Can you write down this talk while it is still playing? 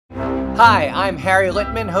Hi, I'm Harry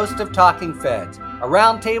Littman, host of Talking Feds, a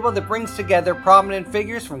roundtable that brings together prominent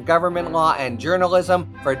figures from government law and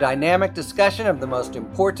journalism for a dynamic discussion of the most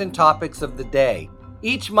important topics of the day.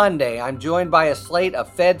 Each Monday, I'm joined by a slate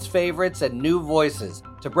of Feds favorites and new voices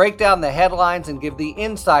to break down the headlines and give the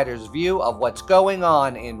insider's view of what's going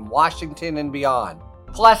on in Washington and beyond.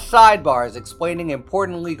 Plus sidebars explaining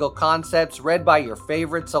important legal concepts read by your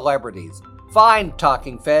favorite celebrities. Find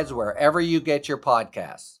Talking Feds wherever you get your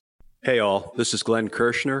podcasts. Hey all, this is Glenn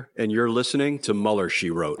Kirshner, and you're listening to Mueller, She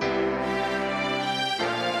Wrote.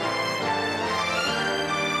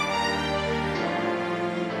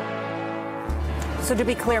 So to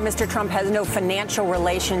be clear, Mr. Trump has no financial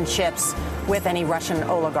relationships with any Russian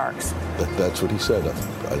oligarchs. That's what he said.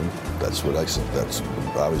 That's what I said. That's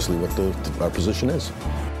obviously what our position is.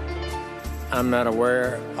 I'm not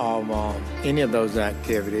aware of any of those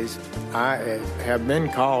activities. I have been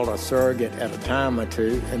called a surrogate at a time or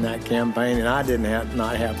two in that campaign, and I did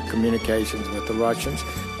not have communications with the Russians.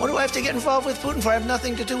 What do I have to get involved with Putin for? I have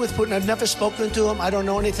nothing to do with Putin. I've never spoken to him. I don't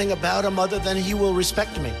know anything about him other than he will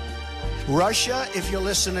respect me. Russia, if you're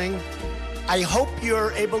listening, I hope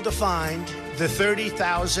you're able to find the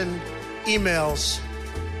 30,000 emails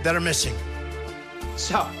that are missing.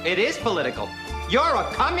 So, it is political. You're a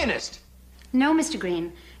communist. No, Mr.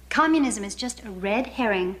 Green. Communism is just a red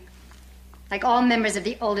herring. Like all members of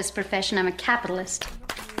the oldest profession, I'm a capitalist.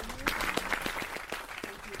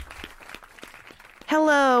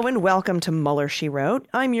 Hello and welcome to Mueller, She Wrote.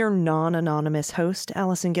 I'm your non-anonymous host,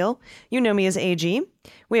 Allison Gill. You know me as AG.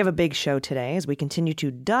 We have a big show today as we continue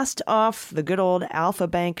to dust off the good old Alpha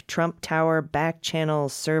Bank, Trump Tower, back channel,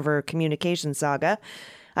 server communication saga.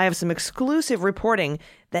 I have some exclusive reporting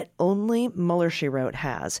that only Mueller, She Wrote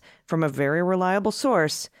has from a very reliable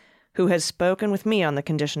source who has spoken with me on the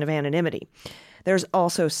condition of anonymity. There's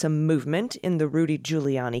also some movement in the Rudy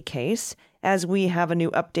Giuliani case, as we have a new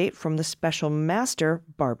update from the special master,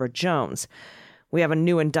 Barbara Jones. We have a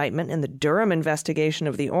new indictment in the Durham investigation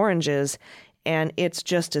of the Oranges, and it's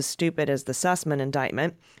just as stupid as the Sussman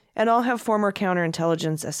indictment. And I'll have former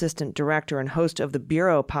counterintelligence assistant director and host of the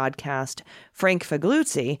Bureau podcast, Frank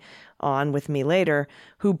Figliuzzi, on with me later,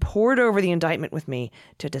 who pored over the indictment with me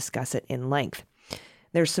to discuss it in length.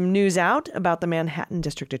 There's some news out about the Manhattan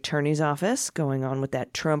District Attorney's Office going on with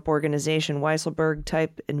that Trump Organization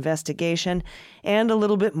Weisselberg-type investigation, and a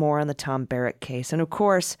little bit more on the Tom Barrack case. And of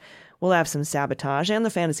course, we'll have some sabotage and the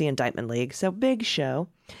Fantasy Indictment League, so big show.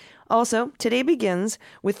 Also, today begins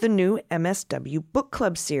with the new MSW Book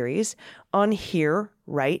Club series on Here,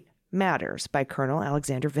 Right, Matters by Colonel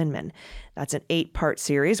Alexander Vindman. That's an 8-part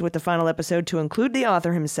series with the final episode to include the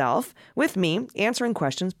author himself, with me answering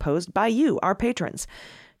questions posed by you, our patrons.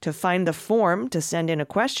 To find the form to send in a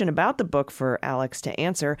question about the book for Alex to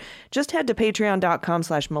answer, just head to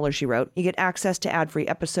patreon.com/MuellerSheWrote. You get access to ad-free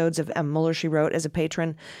episodes of Mueller, She Wrote as a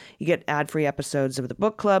patron. You get ad-free episodes of the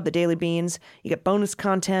book club, the Daily Beans. You get bonus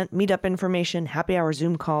content, meetup information, happy hour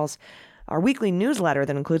Zoom calls, our weekly newsletter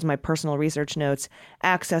that includes my personal research notes,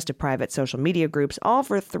 access to private social media groups, all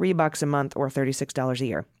for $3 a month or $36 a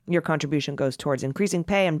year. Your contribution goes towards increasing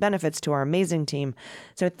pay and benefits to our amazing team.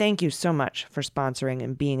 So thank you so much for sponsoring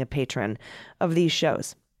and being a patron of these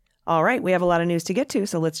shows. All right, we have a lot of news to get to,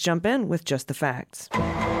 so let's jump in with just the facts.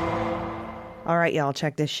 All right, y'all,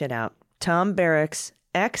 check this shit out. Tom Barrack's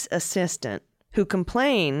ex-assistant, who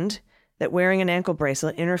complained that wearing an ankle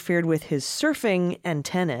bracelet interfered with his surfing and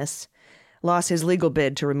tennis, lost his legal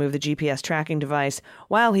bid to remove the GPS tracking device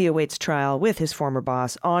while he awaits trial with his former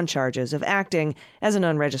boss on charges of acting as an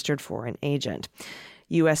unregistered foreign agent.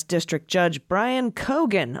 U.S. District Judge Brian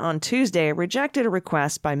Cogan on Tuesday rejected a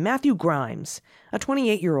request by Matthew Grimes, a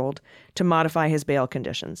 28-year-old, to modify his bail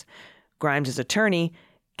conditions. Grimes' attorney,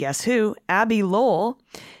 guess who, Abby Lowell,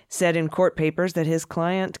 said in court papers that his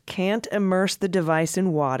client can't immerse the device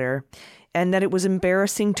in water and that it was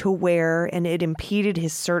embarrassing to wear and it impeded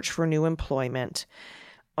his search for new employment.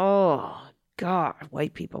 Oh, God,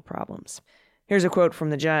 white people problems. Here's a quote from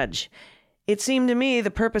the judge. "It seemed to me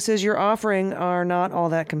the purposes you're offering are not all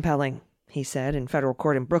that compelling," he said in federal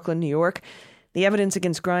court in Brooklyn, New York. The evidence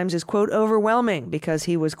against Grimes is, quote, overwhelming because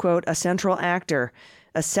he was, quote, a central actor,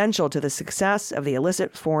 essential to the success of the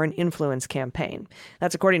illicit foreign influence campaign.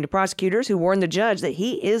 That's according to prosecutors who warned the judge that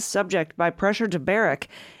he is subject by pressure to Barrack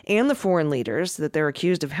and the foreign leaders that they're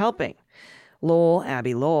accused of helping.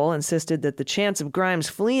 Abby Lowell, insisted that the chance of Grimes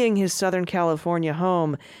fleeing his Southern California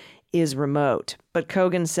home is remote. But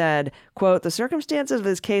Cogan said, quote, the circumstances of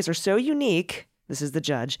this case are so unique, this is the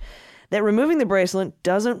judge, that removing the bracelet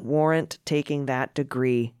doesn't warrant taking that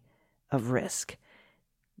degree of risk.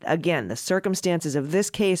 Again, the circumstances of this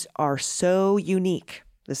case are so unique,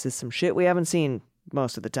 This is some shit we haven't seen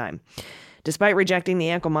most of the time. Despite rejecting the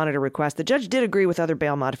ankle monitor request, the judge did agree with other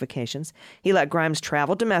bail modifications. He let Grimes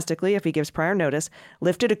travel domestically if he gives prior notice,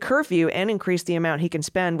 lifted a curfew, and increased the amount he can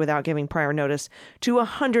spend without giving prior notice to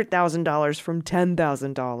 $100,000 from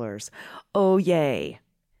 $10,000. Oh, yay.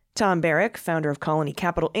 Tom Barrack, founder of Colony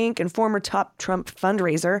Capital Inc. and former top Trump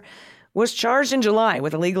fundraiser, was charged in July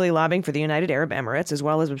with illegally lobbying for the United Arab Emirates, as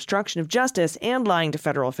well as obstruction of justice and lying to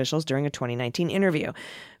federal officials during a 2019 interview.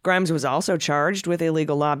 Grimes was also charged with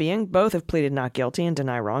illegal lobbying. Both have pleaded not guilty and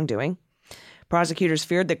deny wrongdoing. Prosecutors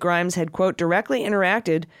feared that Grimes had, quote, directly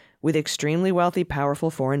interacted with extremely wealthy, powerful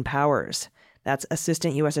foreign powers. That's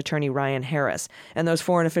Assistant U.S. Attorney Ryan Harris. And those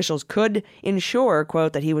foreign officials could ensure,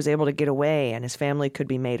 quote, that he was able to get away and his family could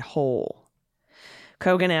be made whole.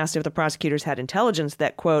 Kogan asked if the prosecutors had intelligence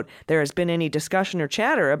that, quote, there has been any discussion or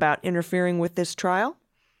chatter about interfering with this trial.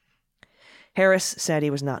 Harris said he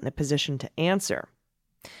was not in a position to answer.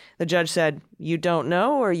 The judge said, you don't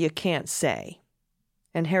know or you can't say.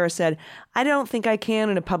 And Harris said, I don't think I can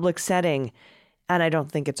in a public setting, and I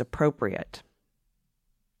don't think it's appropriate.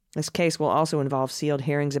 This case will also involve sealed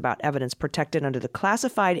hearings about evidence protected under the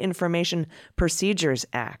Classified Information Procedures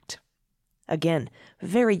Act. Again,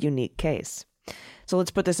 very unique case. So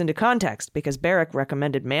let's put this into context, because Barrack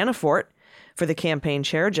recommended Manafort for the campaign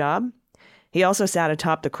chair job. He also sat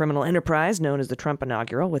atop the criminal enterprise known as the Trump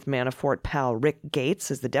Inaugural, with Manafort pal Rick Gates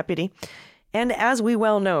as the deputy. And as we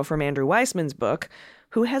well know from Andrew Weissman's book,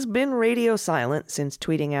 who has been radio silent since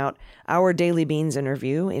tweeting out our Daily Beans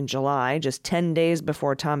interview in July, just 10 days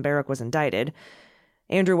before Tom Barrack was indicted,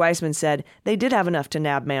 Andrew Weissman said they did have enough to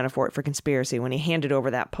nab Manafort for conspiracy when he handed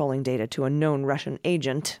over that polling data to a known Russian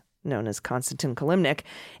agent known as Konstantin Kalimnik,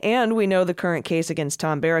 and we know the current case against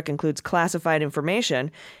Tom Barrack includes classified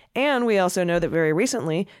information, and we also know that very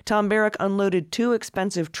recently, Tom Barrack unloaded 2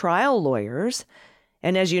 expensive trial lawyers,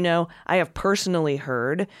 and as you know, I have personally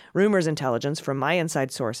heard rumors intelligence from my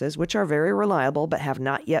inside sources, which are very reliable but have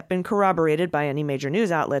not yet been corroborated by any major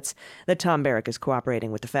news outlets, that Tom Barrack is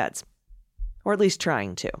cooperating with the feds, or at least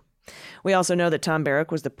trying to. We also know that Tom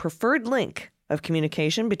Barrack was the preferred link of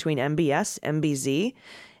communication between MBS, MBZ,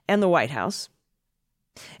 and the White House.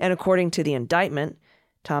 And according to the indictment,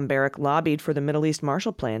 Tom Barrack lobbied for the Middle East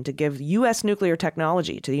Marshall Plan to give U.S. nuclear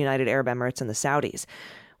technology to the United Arab Emirates and the Saudis.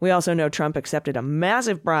 We also know Trump accepted a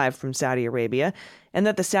massive bribe from Saudi Arabia, and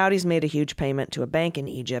that the Saudis made a huge payment to a bank in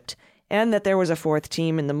Egypt, and that there was a 4th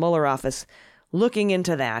team in the Mueller office looking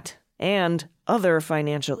into that and other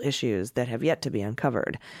financial issues that have yet to be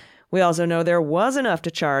uncovered. We also know there was enough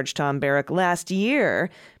to charge Tom Barrack last year,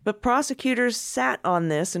 but prosecutors sat on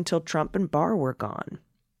this until Trump and Barr were gone.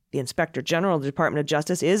 The Inspector General of the Department of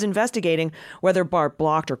Justice is investigating whether Barr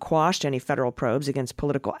blocked or quashed any federal probes against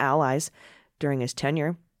political allies during his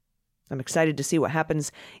tenure. I'm excited to see what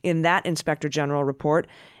happens in that Inspector General report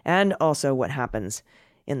and also what happens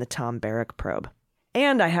in the Tom Barrack probe.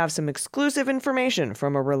 And I have some exclusive information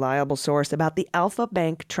from a reliable source about the Alpha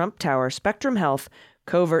Bank Trump Tower Spectrum Health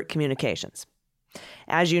covert communications.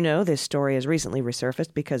 As you know, this story has recently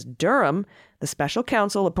resurfaced because Durham, the special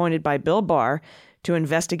counsel appointed by Bill Barr to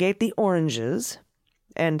investigate the oranges,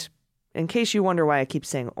 and in case you wonder why I keep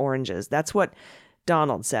saying oranges, that's what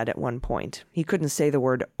Donald said at one point. He couldn't say the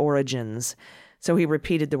word origins, so he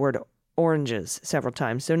repeated the word oranges several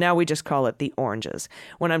times. So now we just call it the oranges.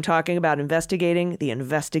 When I'm talking about investigating the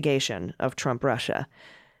investigation of Trump Russia,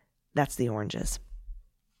 that's the oranges.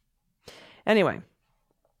 Anyway,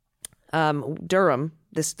 Durham,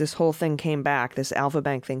 this whole thing came back, this Alpha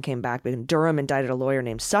Bank thing came back, but Durham indicted a lawyer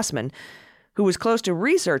named Sussman, who was close to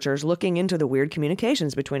researchers looking into the weird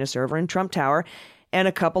communications between a server in Trump Tower and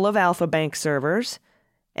a couple of Alpha Bank servers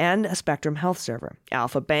and a Spectrum Health server.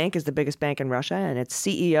 Alpha Bank is the biggest bank in Russia, and its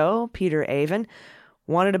CEO, Peter Avin,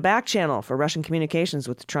 wanted a back channel for Russian communications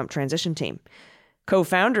with the Trump transition team.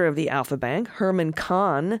 Co-founder of the Alpha Bank, Herman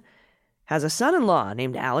Kahn, has a son-in-law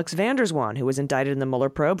named Alex Vanderswan, who was indicted in the Mueller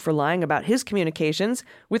probe for lying about his communications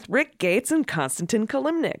with Rick Gates and Konstantin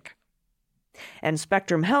Kalimnik. And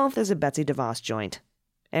Spectrum Health is a Betsy DeVos joint.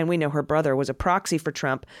 And we know her brother was a proxy for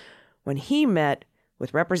Trump when he met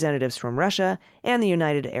with representatives from Russia and the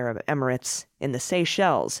United Arab Emirates in the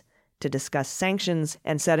Seychelles to discuss sanctions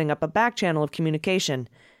and setting up a back channel of communication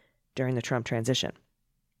during the Trump transition.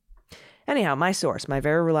 Anyhow, my source, my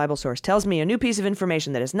very reliable source, tells me a new piece of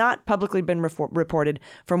information that has not publicly been reported,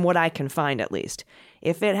 from what I can find at least.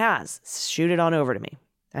 If it has, shoot it on over to me.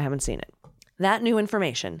 I haven't seen it. That new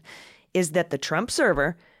information is that the Trump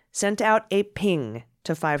server sent out a ping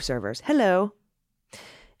to 5 servers. Hello.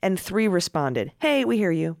 And 3 responded. Hey, we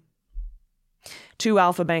hear you. 2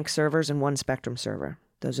 Alpha Bank servers and 1 Spectrum server.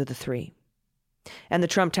 Those are the 3. And the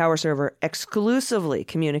Trump Tower server exclusively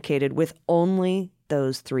communicated with only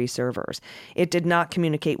those 3 servers. It did not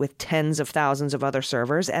communicate with tens of thousands of other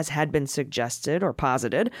servers, as had been suggested or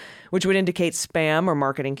posited, which would indicate spam or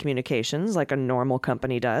marketing communications like a normal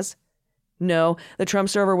company does. No, the Trump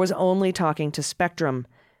server was only talking to Spectrum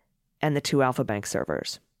and the 2 Alpha Bank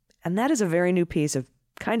servers. And that is a very new piece of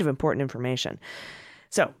kind of important information.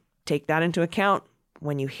 So take that into account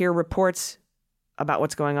when you hear reports about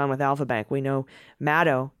what's going on with Alpha Bank. We know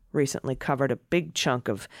Maddow recently covered a big chunk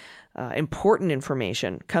of important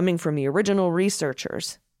information coming from the original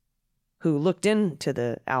researchers who looked into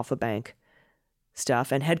the Alpha Bank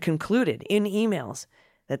stuff and had concluded in emails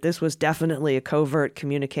that this was definitely a covert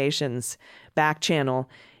communications back channel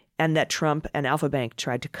and that Trump and Alpha Bank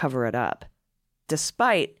tried to cover it up,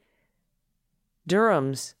 despite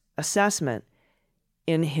Durham's assessment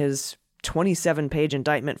in his 27-page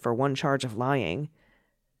indictment for one charge of lying,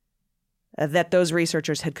 that those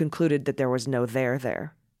researchers had concluded that there was no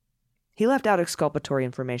there. He left out exculpatory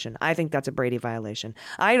information. I think that's a Brady violation.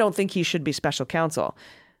 I don't think he should be special counsel.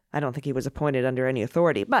 I don't think he was appointed under any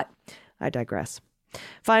authority, but I digress.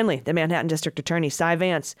 Finally, the Manhattan District Attorney, Cy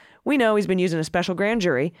Vance. We know he's been using a special grand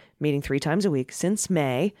jury, meeting 3 times a week since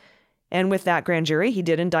May. And with that grand jury, he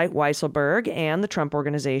did indict Weisselberg and the Trump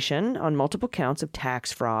Organization on multiple counts of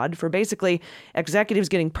tax fraud for basically executives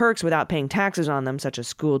getting perks without paying taxes on them, such as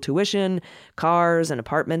school tuition, cars, and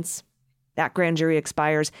apartments. That grand jury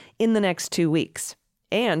expires in the next 2 weeks.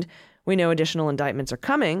 And we know additional indictments are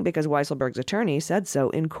coming because Weisselberg's attorney said so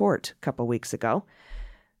in court a couple weeks ago.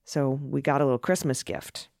 So we got a little Christmas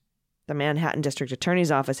gift. The Manhattan District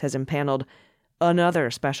Attorney's Office has impaneled another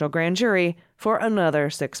special grand jury for another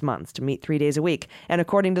 6 months to meet 3 days a week. And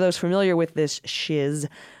according to those familiar with this shiz,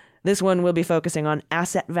 this one will be focusing on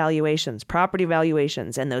asset valuations, property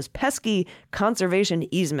valuations, and those pesky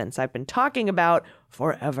conservation easements I've been talking about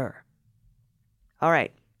forever. All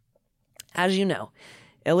right. As you know,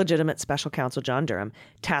 illegitimate special counsel John Durham,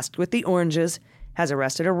 tasked with the oranges, has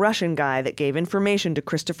arrested a Russian guy that gave information to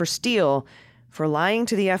Christopher Steele for lying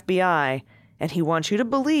to the FBI, and he wants you to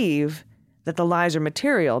believe that the lies are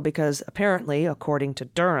material because apparently, according to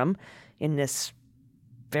Durham, in this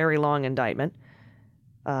very long indictment,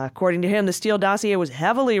 according to him, the Steele dossier was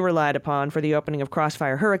heavily relied upon for the opening of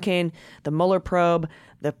Crossfire Hurricane, the Mueller probe,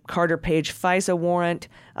 the Carter Page FISA warrant.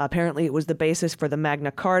 Apparently, it was the basis for the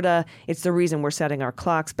Magna Carta. It's the reason we're setting our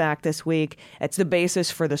clocks back this week. It's the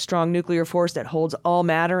basis for the strong nuclear force that holds all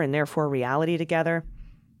matter and therefore reality together.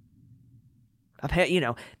 You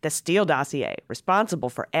know, the Steele dossier, responsible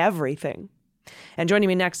for everything. And joining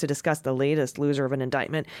me next to discuss the latest loser of an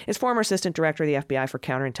indictment is former Assistant Director of the FBI for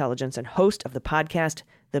Counterintelligence and host of the podcast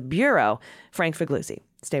The Bureau, Frank Figliuzzi.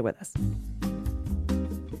 Stay with us.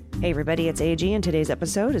 Hey everybody, it's AG, and today's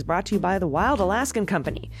episode is brought to you by the Wild Alaskan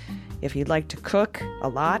Company. If you'd like to cook a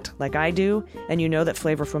lot, like I do, and you know that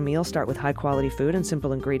flavorful meals start with high-quality food and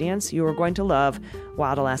simple ingredients, you are going to love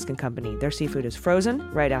Wild Alaskan Company. Their seafood is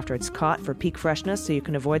frozen right after it's caught for peak freshness, so you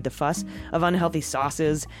can avoid the fuss of unhealthy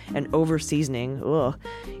sauces and over-seasoning. Ugh.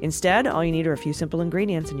 Instead, all you need are a few simple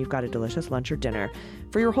ingredients, and you've got a delicious lunch or dinner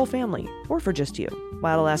for your whole family, or for just you.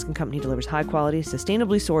 Wild Alaskan Company delivers high-quality,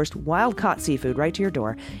 sustainably sourced, wild-caught seafood right to your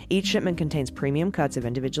door. Each shipment contains premium cuts of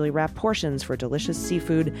individually wrapped portions for delicious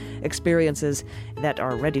seafood experiences that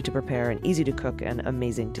are ready to prepare and easy to cook and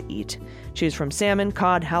amazing to eat. Choose from salmon,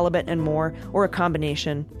 cod, halibut, and more, or a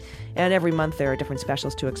combination. And every month there are different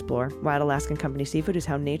specials to explore. Wild Alaskan Company seafood is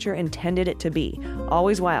how nature intended it to be.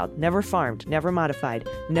 Always wild, never farmed, never modified,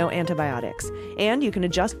 no antibiotics. And you can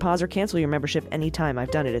adjust, pause, or cancel your membership anytime.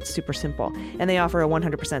 I've done it. It's super simple. And they offer a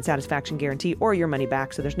 100% satisfaction guarantee or your money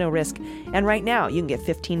back, so there's no risk. And right now, you can get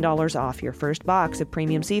 $15 off your first box of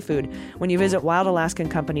premium seafood when you visit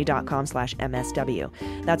wildalaskancompany.com/MSW.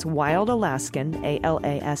 That's wildalaskan,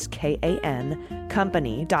 ALASKAN,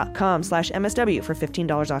 company.com/MSW for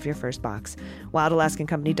 $15 off your first box.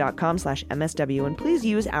 wildalaskancompany.com/MSW, and please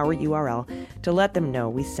use our URL to let them know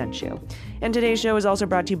we sent you. And today's show is also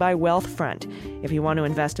brought to you by Wealthfront. If you want to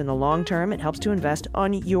invest in the long term, it helps to invest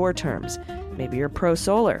on your terms. Maybe you're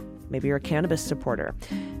pro-solar. Maybe you're a cannabis supporter.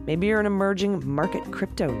 Maybe you're an emerging market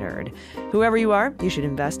crypto nerd. Whoever you are, you should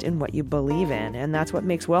invest in what you believe in, and that's what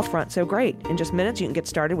makes Wealthfront so great. In just minutes, you can get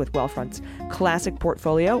started with Wealthfront's classic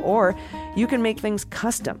portfolio, or you can make things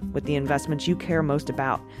custom with the investments you care most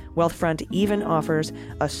about. Wealthfront even offers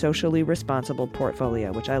a socially responsible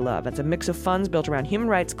portfolio, which I love. It's a mix of funds built around human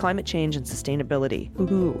rights, climate change, and sustainability.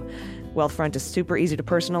 Woohoo! Wealthfront is super easy to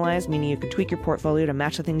personalize, meaning you can tweak your portfolio to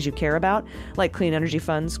match the things you care about, like clean energy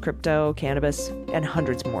funds, crypto, cannabis, and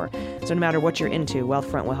hundreds more. So no matter what you're into,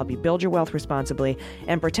 Wealthfront will help you build your wealth responsibly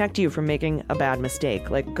and protect you from making a bad mistake,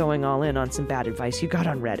 like going all in on some bad advice you got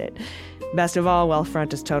on Reddit. Best of all,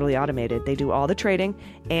 Wealthfront is totally automated. They do all the trading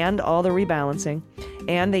and all the rebalancing,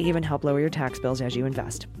 and they even help lower your tax bills as you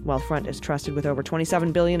invest. Wealthfront is trusted with over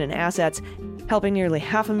 $27 billion in assets, helping nearly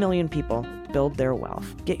 500,000 people build their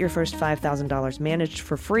wealth. Get your first $5,000 managed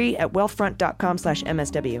for free at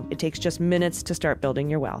wealthfront.com/MSW. It takes just minutes to start building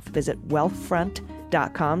your wealth. Visit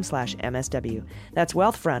wealthfront.com/MSW. That's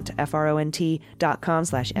wealthfront,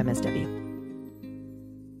 FRONT.com/MSW.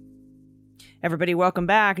 Everybody, welcome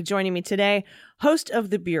back. Joining me today, host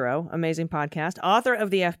of The Bureau, amazing podcast, author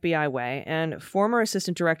of The FBI Way, and former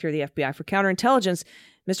assistant director of the FBI for counterintelligence,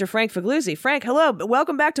 Mr. Frank Figliuzzi. Frank, hello.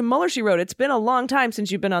 Welcome back to Mueller, She Wrote. It's been a long time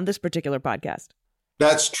since you've been on this particular podcast.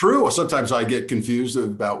 That's true. Sometimes I get confused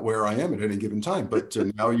about where I am at any given time, but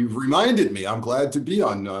now you've reminded me. I'm glad to be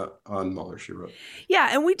on Mueller, She Wrote. Yeah,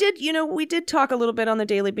 and we did talk a little bit on the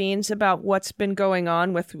Daily Beans about what's been going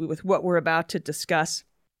on with what we're about to discuss.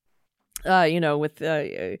 With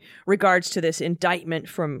regards to this indictment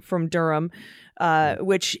from Durham,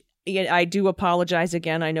 which I do apologize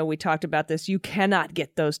again. I know we talked about this. You cannot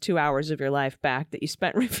get those 2 hours of your life back that you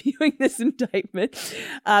spent reviewing this indictment.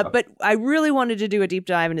 But I really wanted to do a deep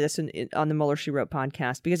dive into this on the Mueller, She Wrote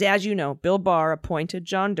podcast, because as you know, Bill Barr appointed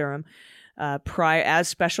John Durham prior as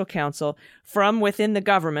special counsel from within the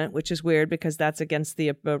government, which is weird because that's against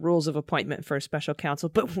the rules of appointment for a special counsel.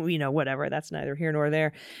 But, whatever, that's neither here nor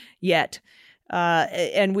there yet.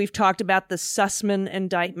 And we've talked about the Sussman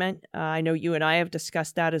indictment. I know you and I have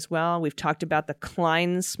discussed that as well. We've talked about the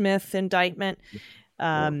Kleinsmith indictment.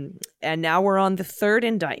 And now we're on the third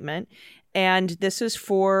indictment. And this is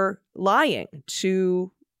for lying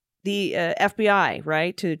to the FBI,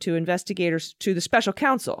 right? To investigators, to the special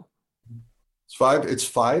counsel. It's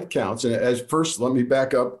five counts. And as first, let me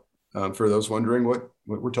back up for those wondering what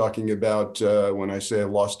we're talking about when I say I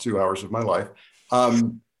lost 2 hours of my life.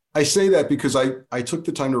 I say that because I took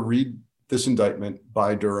the time to read this indictment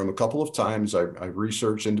by Durham a couple of times. I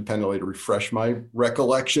researched independently to refresh my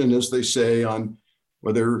recollection, as they say, on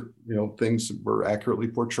whether things were accurately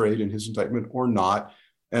portrayed in his indictment or not.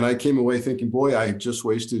 And I came away thinking, boy, I just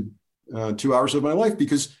wasted 2 hours of my life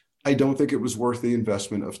because I don't think it was worth the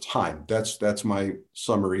investment of time. That's my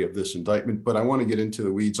summary of this indictment, but I want to get into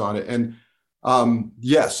the weeds on it. And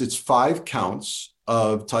yes, it's 5 counts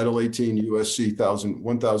of Title 18 U.S.C.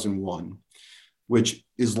 1001, which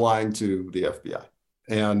is lying to the FBI.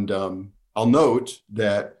 And I'll note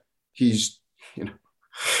that he's,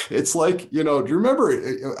 it's like, do you remember,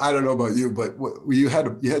 I don't know about you, but you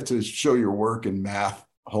had to show your work in math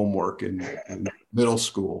homework in middle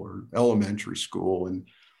school or elementary school, and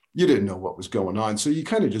you didn't know what was going on. So you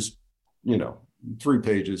kind of just, 3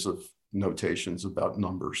 pages of notations about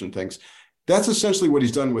numbers and things. That's essentially what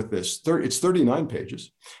he's done with this. It's 39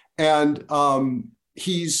 pages. And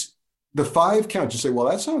he's the 5 counts. You say, well,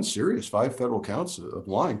 that sounds serious. 5 federal counts of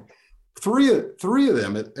lying. Three of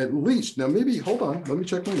them at least. Now, maybe, hold on. Let me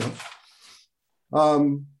check my notes.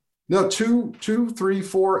 No, 2, 3,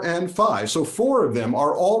 4, and 5. So 4 of them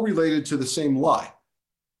are all related to the same lie,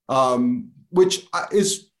 which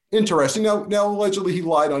is interesting. Now, allegedly, he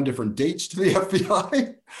lied on different dates to the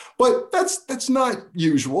FBI, but that's not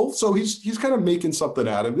usual. So he's kind of making something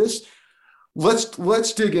out of this.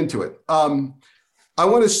 Let's dig into it. I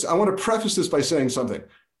want to preface this by saying something.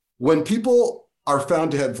 When people are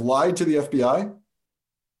found to have lied to the FBI,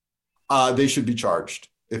 they should be charged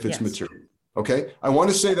if it's material. Okay, I want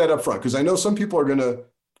to say that up front because I know some people are going to,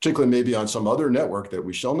 particularly maybe on some other network that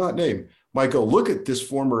we shall not name, might go look at this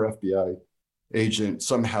former FBI agent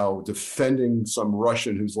somehow defending some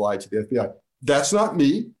Russian who's lied to the FBI. That's not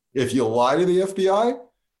me. If you lie to the FBI,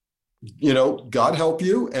 God help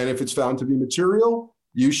you. And if it's found to be material,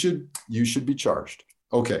 you should be charged.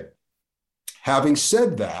 Okay. Having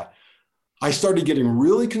said that, I started getting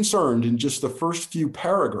really concerned in just the first few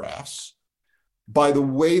paragraphs by the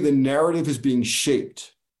way the narrative is being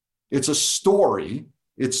shaped. It's a story.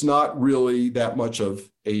 It's not really that much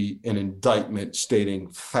of an indictment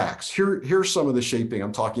stating facts. Here's some of the shaping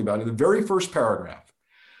I'm talking about. In the very first paragraph,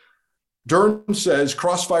 Durham says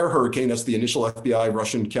Crossfire Hurricane, that's the initial FBI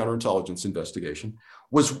Russian counterintelligence investigation,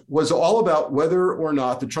 was all about whether or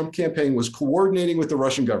not the Trump campaign was coordinating with the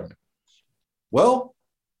Russian government. Well,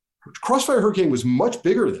 Crossfire Hurricane was much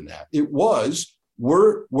bigger than that. It was,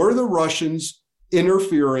 were the Russians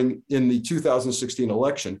interfering in the 2016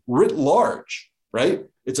 election writ large right?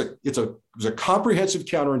 It was a comprehensive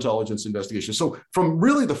counterintelligence investigation. So from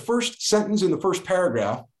really the first sentence in the first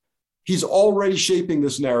paragraph, he's already shaping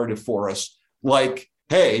this narrative for us. Like,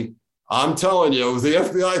 hey, I'm telling you, the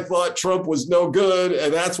FBI thought Trump was no good,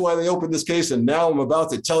 and that's why they opened this case. And now I'm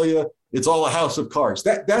about to tell you it's all a house of cards.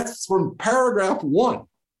 That's from paragraph 1.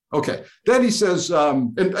 Okay. Then he says,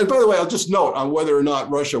 and by the way, I'll just note on whether or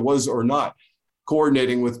not Russia was or not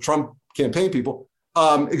coordinating with Trump campaign people.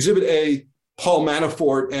 Exhibit A, Paul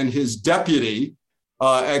Manafort and his deputy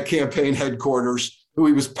at campaign headquarters, who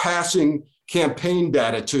he was passing campaign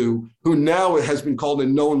data to, who now has been called a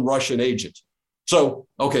known Russian agent. So,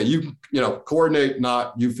 okay, you coordinate,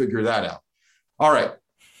 not, you figure that out. All right.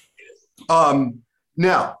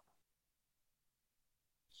 Now,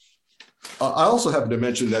 I also happen to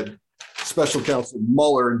mention that Special Counsel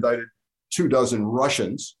Mueller indicted 24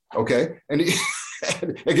 Russians, okay? And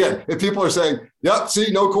again, if people are saying, yep,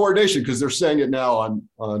 see, no coordination, because they're saying it now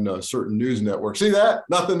on certain news networks. See that?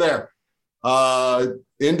 Nothing there.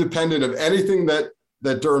 Independent of anything that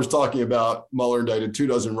Durham's talking about, Mueller indicted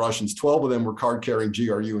 24 Russians. 12 of them were card-carrying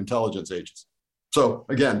GRU intelligence agents. So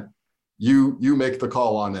again, you make the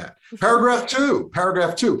call on that. Paragraph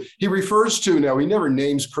two, he refers to, now he never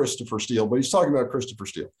names Christopher Steele, but he's talking about Christopher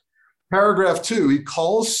Steele. Paragraph 2, he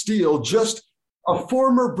calls Steele just a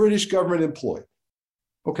former British government employee.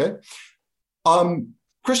 Okay.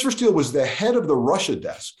 Christopher Steele was the head of the Russia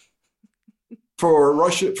desk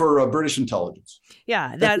for British intelligence.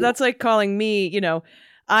 Yeah, that's like calling me,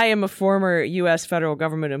 I am a former U.S. federal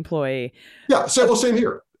government employee. Yeah, same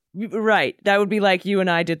here. Right. That would be like you and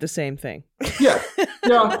I did the same thing. Yeah.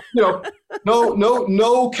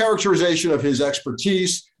 No characterization of his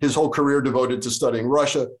expertise, his whole career devoted to studying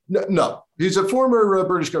Russia. No. He's a former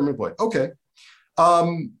British government employee. Okay.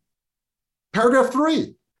 Paragraph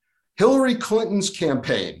 3, Hillary Clinton's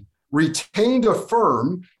campaign retained a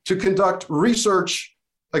firm to conduct research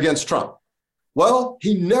against Trump. Well,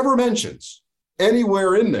 he never mentions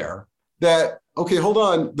anywhere in there that, okay, hold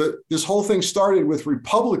on, this whole thing started with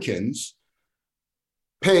Republicans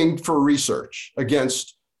paying for research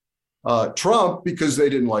against Trump because they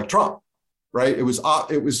didn't like Trump, right? It was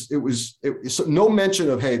no mention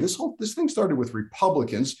of, hey, this thing started with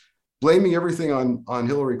Republicans blaming everything on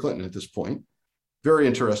Hillary Clinton at this point. Very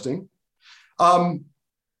interesting. And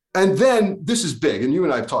then this is big, and you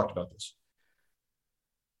and I have talked about this.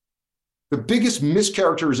 The biggest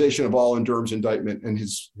mischaracterization of all in Durham's indictment and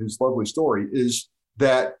his lovely story is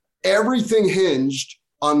that everything hinged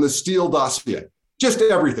on the Steele dossier. Just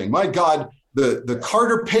everything. My God, the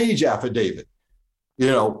Carter Page affidavit,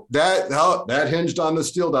 that hinged on the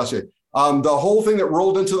Steele dossier. The whole thing that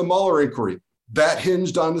rolled into the Mueller inquiry, that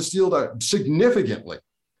hinged on the Steele dossier significantly.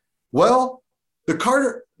 Well,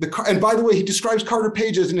 and by the way, he describes Carter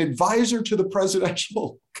Page as an advisor to the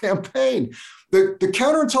presidential campaign. The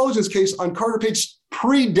counterintelligence case on Carter Page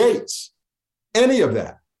predates any of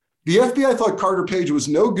that. The FBI thought Carter Page was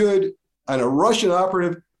no good and a Russian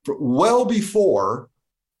operative well before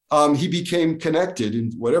he became connected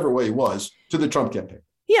in whatever way he was to the Trump campaign.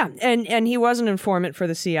 Yeah, and he was an informant for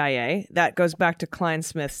the CIA. That goes back to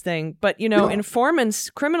Klein-Smith's thing. But,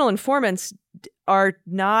 criminal informants are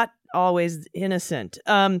not always innocent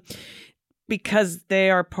because they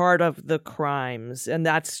are part of the crimes. And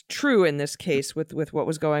that's true in this case with what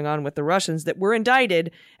was going on with the Russians that were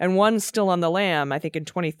indicted, and one's still on the lam, I think in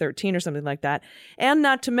 2013 or something like that. And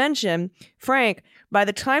not to mention, Frank, by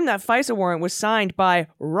the time that FISA warrant was signed by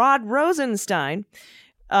Rod Rosenstein,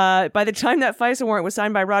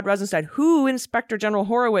 who Inspector General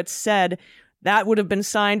Horowitz said that would have been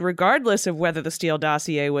signed regardless of whether the Steele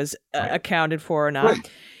dossier was accounted for or not.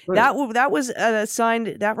 Right. That was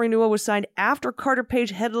signed. That renewal was signed after Carter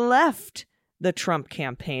Page had left the Trump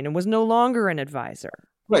campaign and was no longer an advisor.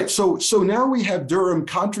 Right. So now we have Durham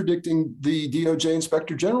contradicting the DOJ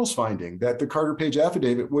Inspector General's finding that the Carter Page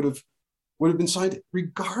affidavit would have been signed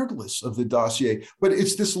regardless of the dossier. But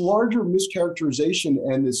it's this larger mischaracterization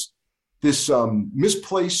and this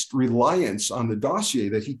misplaced reliance on the dossier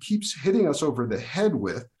that he keeps hitting us over the head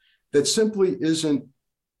with that simply isn't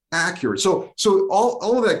accurate. So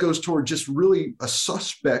all of that goes toward just really a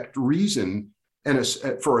suspect reason and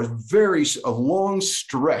for a long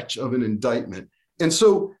stretch of an indictment. And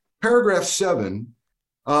so paragraph 7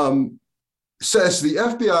 says the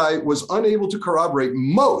FBI was unable to corroborate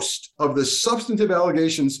most of the substantive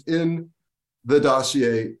allegations in the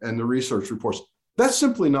dossier and the research reports. That's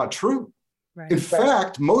simply not true. Right. In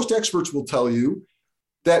fact, most experts will tell you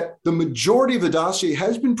that the majority of the dossier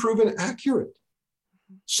has been proven accurate.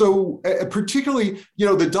 So particularly,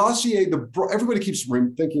 the dossier, everybody keeps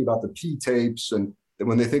thinking about the P tapes and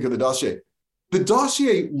when they think of the dossier. the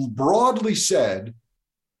dossier broadly said,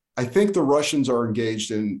 I think the Russians are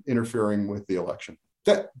engaged in interfering with the election.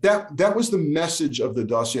 That was the message of the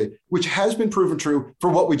dossier, which has been proven true for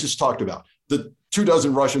what we just talked about. The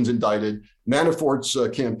 24 Russians indicted, Manafort's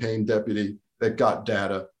campaign deputy that got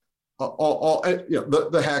data,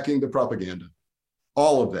 the hacking, the propaganda,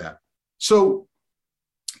 all of that. So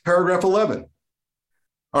paragraph 11.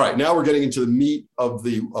 All right, now we're getting into the meat of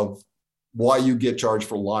why you get charged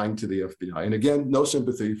for lying to the FBI. And again, no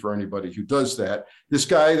sympathy for anybody who does that. This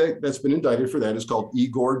guy that's been indicted for that is called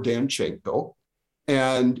Igor Danchenko.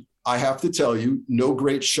 And I have to tell you, no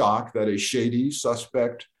great shock that a shady,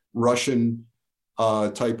 suspect, Russian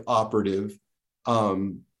type operative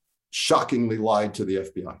shockingly lied to the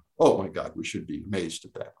FBI. Oh my God, we should be amazed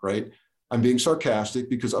at that, right? I'm being sarcastic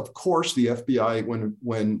because of course the FBI,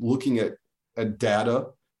 when looking at data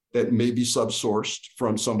that may be subsourced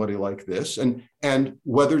from somebody like this, and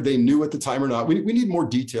whether they knew at the time or not, we need more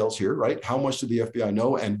details here, right? How much did the FBI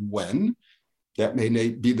know and when? That may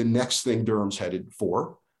be the next thing Durham's headed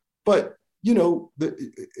for. But,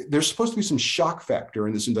 there's supposed to be some shock factor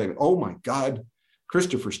in this indictment. Oh my God,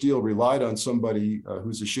 Christopher Steele relied on somebody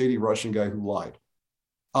who's a shady Russian guy who lied.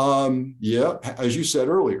 Yeah, as you said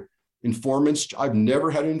earlier, informants, I've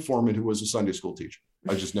never had an informant who was a Sunday school teacher.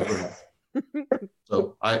 I just never have.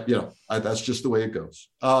 So that's just the way it goes.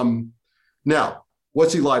 Now,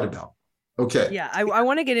 what's he lied about? Okay. Yeah, I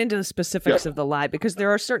want to get into the specifics of the lie because there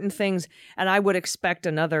are certain things, and I would expect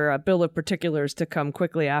another bill of particulars to come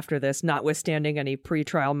quickly after this, notwithstanding any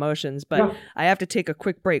pretrial motions. But I have to take a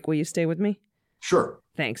quick break. Will you stay with me? Sure.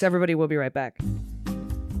 Thanks. Everybody, we'll be right back.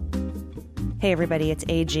 Hey everybody, it's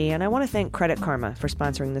AG, and I want to thank Credit Karma for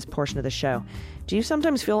sponsoring this portion of the show. Do you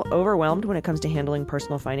sometimes feel overwhelmed when it comes to handling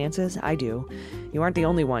personal finances? I do. You aren't the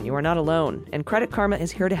only one. You are not alone. And Credit Karma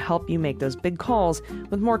is here to help you make those big calls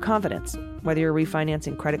with more confidence. Whether you're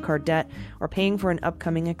refinancing credit card debt or paying for an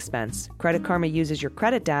upcoming expense, Credit Karma uses your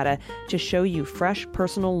credit data to show you fresh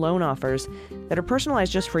personal loan offers that are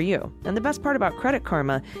personalized just for you. And the best part about Credit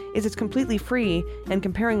Karma is it's completely free, and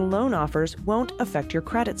comparing loan offers won't affect your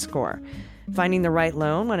credit score. Finding the right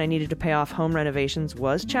loan when I needed to pay off home renovations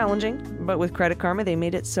was challenging, but with Credit Karma, they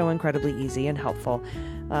made it so incredibly easy and helpful.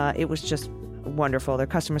 It was just wonderful. Their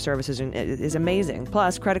customer service is amazing.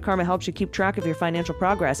 Plus, Credit Karma helps you keep track of your financial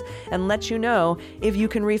progress and lets you know if you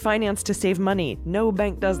can refinance to save money. No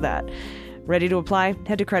bank does that. Ready to apply?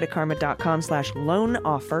 Head to creditkarma.com/loan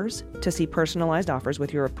offers to see personalized offers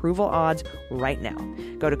with your approval odds right now.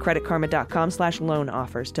 Go to creditkarma.com/loan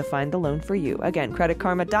offers to find the loan for you. Again,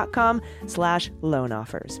 creditkarma.com/loan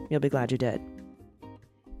offers. You'll be glad you did.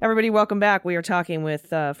 Everybody, welcome back. We are talking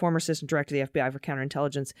with former Assistant Director of the FBI for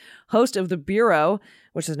Counterintelligence, host of The Bureau,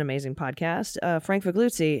 which is an amazing podcast, Frank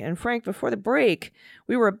Figliuzzi. And Frank, before the break,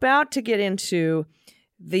 we were about to get into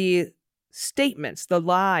the statements, the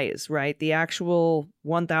lies, right? The actual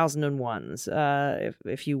 1001s,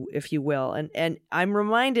 if you will. And I'm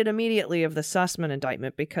reminded immediately of the Sussman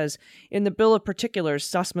indictment because in the bill of particulars,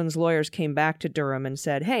 Sussman's lawyers came back to Durham and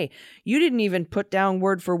said, hey, you didn't even put down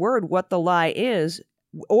word for word what the lie is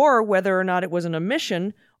or whether or not it was an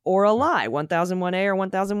omission or a lie, 1001A or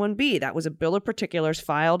 1001B. That was a bill of particulars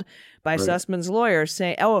filed by Sussman's lawyers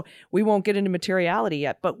saying, oh, we won't get into materiality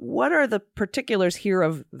yet. But what are the particulars here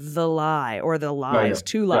of the lie or the lies,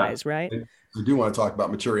 two lies, right? I do want to talk about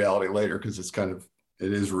materiality later because it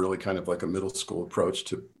is really kind of like a middle school approach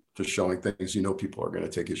to showing things people are going to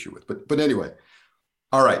take issue with. But anyway,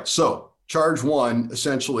 all right. So charge one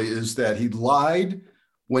essentially is that he lied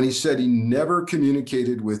when he said he never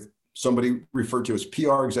communicated with somebody referred to as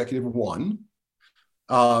PR Executive 1,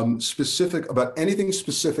 specific about anything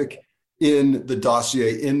specific in the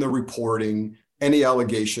dossier, in the reporting, any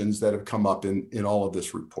allegations that have come up in all of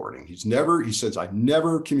this reporting. He says, I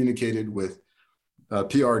never communicated with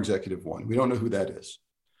PR Executive 1. We don't know who that is.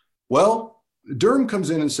 Well, Durham comes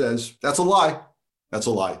in and says, that's a lie. That's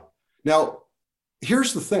a lie. Now,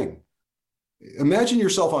 here's the thing. Imagine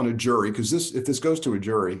yourself on a jury, because if this goes to a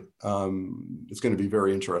jury, it's going to be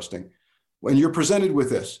very interesting. When you're presented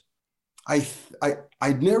with this, the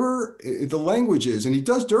language is, and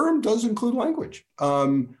Durham does include language.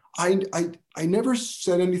 I never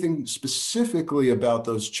said anything specifically about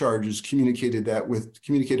those charges, communicated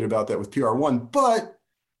about that with PR1, but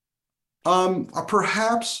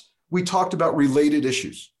perhaps we talked about related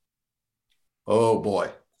issues. Oh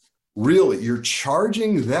boy. Really, you're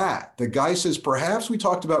charging that. The guy says, perhaps we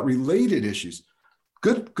talked about related issues.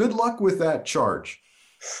 Good luck with that charge.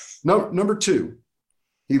 Number two,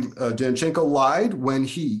 Danchenko lied when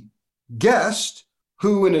he guessed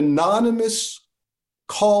who an anonymous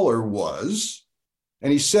caller was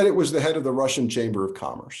and he said it was the head of the Russian Chamber of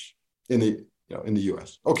Commerce in the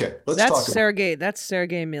U.S. Okay, let's talk about it. That's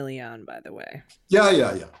Sergey Milian, by the way.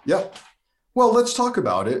 Yeah. Well, let's talk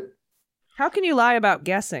about it. How can you lie about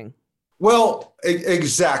guessing? Well,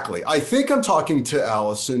 exactly. I think I'm talking to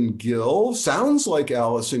Allison Gill. Sounds like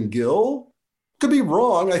Allison Gill. Could be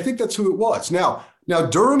wrong. I think that's who it was. Now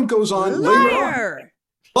Durham goes on later on.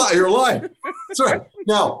 Liar. That's right.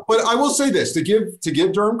 Now, but I will say this to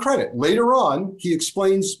give Durham credit. Later on, he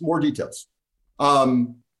explains more details.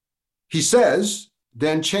 He says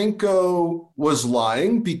Danchenko was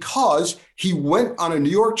lying because he went on a New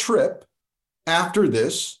York trip after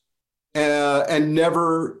this and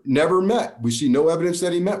never met. We see no evidence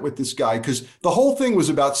that he met with this guy because the whole thing was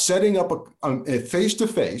about setting up a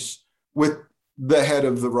face-to-face with the head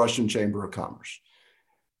of the Russian Chamber of Commerce.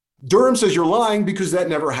 Durham says you're lying because that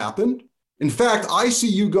never happened. In fact, I see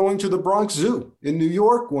you going to the Bronx Zoo in New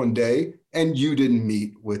York one day and you didn't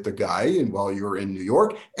meet with the guy while you were in New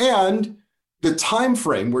York. And the time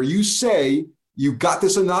frame where you say you got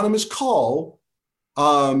this anonymous call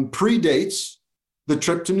predates the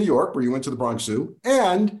trip to New York where you went to the Bronx Zoo.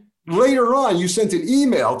 And later on, you sent an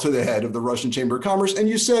email to the head of the Russian Chamber of Commerce and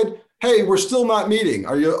you said, hey, we're still not meeting.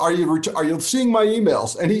 Are you seeing my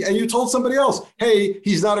emails? And you told somebody else, hey,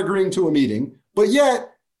 he's not agreeing to a meeting, but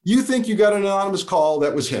yet you think you got an anonymous call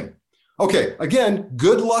that was him. Okay, again,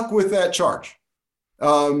 good luck with that charge.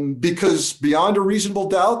 Because beyond a reasonable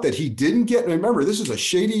doubt that he didn't get, and remember, this is a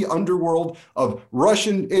shady underworld of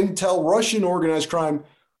Russian intel, Russian organized crime,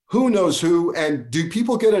 who knows who, and do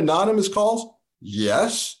people get anonymous calls?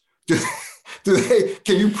 Yes.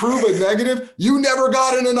 Can you prove a negative? You never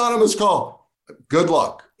got an anonymous call. Good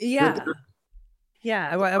luck. Yeah. Yeah,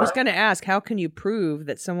 I was going to ask, how can you prove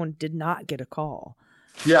that someone did not get a call?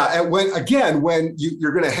 Yeah, and when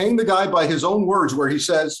you're going to hang the guy by his own words where he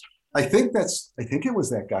says, I think it was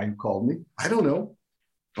that guy who called me. I don't know.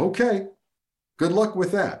 Okay. Good luck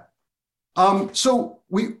with that. So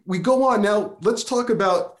we go on now. Let's talk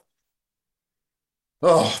about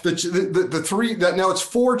the three that now it's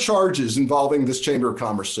 4 charges involving this Chamber of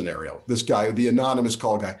Commerce scenario. This guy, the anonymous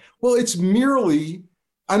call guy. Well, it's merely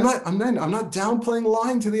I'm not downplaying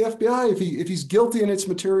lying to the FBI if he's guilty and it's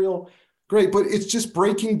material. Great, but it's just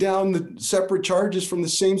breaking down the separate charges from the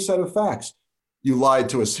same set of facts. You lied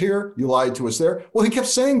to us here, you lied to us there. Well, he kept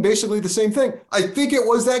saying basically the same thing. I think it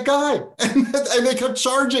was that guy. And they kept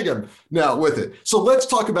charging him now with it. So let's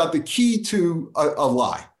talk about the key to a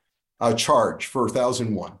lie, a charge for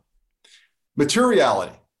 1001.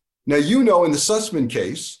 Materiality. Now, in the Sussman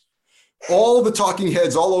case, all the talking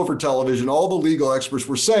heads all over television, all the legal experts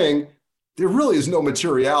were saying there really is no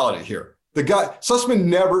materiality here. The guy,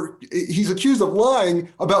 Sussman he's accused of lying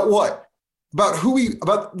about what?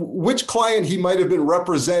 About which client he might have been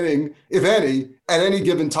representing, if any, at any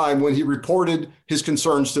given time when he reported his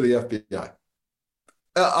concerns to the FBI.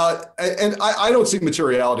 And I don't see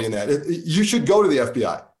materiality in that. You should go to the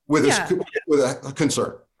FBI with a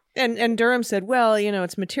concern. And Durham said, well,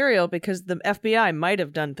 it's material because the FBI might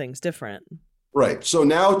have done things different. Right. So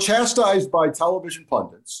now, chastised by television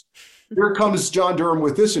pundits, here comes John Durham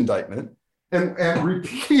with this indictment. And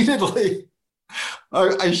repeatedly,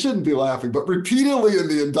 I shouldn't be laughing, but repeatedly in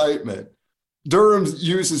the indictment, Durham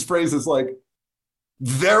uses phrases like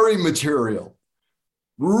very material,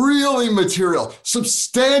 really material,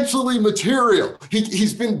 substantially material.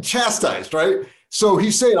 He's been chastised, right? So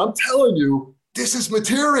he's saying, I'm telling you, this is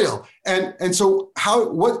material. And so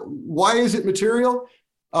why is it material?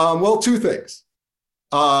 Well, 2 things.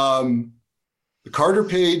 The Carter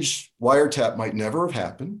Page wiretap might never have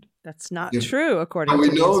happened. That's not true, according to we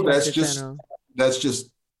know that's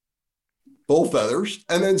just bull feathers.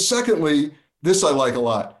 And then secondly, this I like a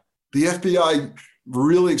lot. The FBI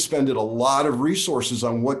really expended a lot of resources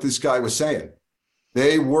on what this guy was saying.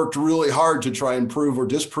 They worked really hard to try and prove or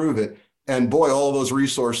disprove it. And boy, all those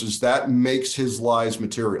resources, that makes his lies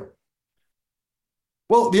material.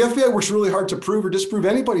 Well, the FBI works really hard to prove or disprove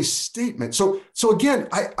anybody's statement. So again,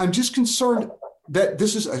 I'm just concerned that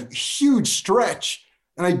this is a huge stretch.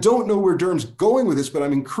 And I don't know where Durham's going with this, but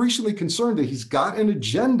I'm increasingly concerned that he's got an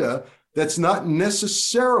agenda that's not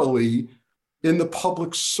necessarily in the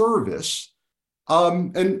public service.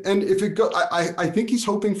 And if it go, I think he's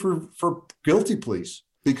hoping for guilty pleas,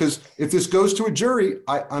 because if this goes to a jury,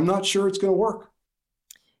 I'm not sure it's going to work.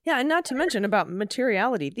 Yeah, and not to mention about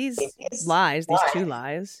materiality. These lies, these 2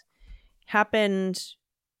 lies, happened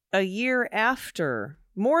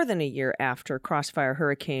more than a year after Crossfire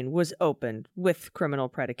Hurricane was opened with criminal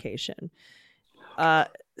predication.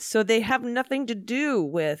 So they have nothing to do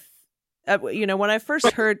with, when I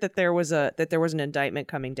first heard that there was an indictment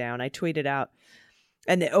coming down, I tweeted out,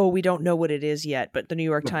 And we don't know what it is yet, but the New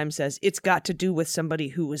York Times says it's got to do with somebody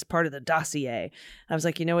who was part of the dossier. I was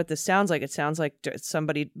like, you know what this sounds like? It sounds like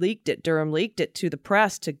somebody leaked it. Durham leaked it to the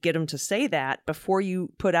press to get them to say that before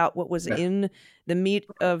you put out what was in the meat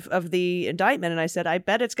of the indictment. And I said, I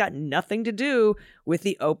bet it's got nothing to do with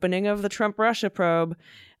the opening of the Trump-Russia probe,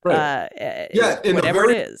 whatever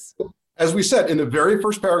it is. As we said, in the very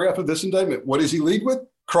first paragraph of this indictment, what does he lead with?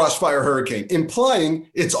 Crossfire hurricane, implying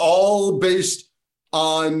it's all based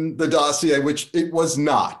on the dossier, which it was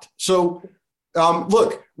not. So,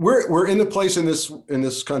 look, we're in a place in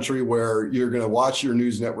this country where you're going to watch your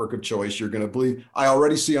news network of choice. You're going to believe. I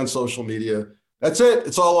already see on social media, that's it.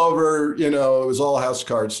 It's all over. You know, it was all house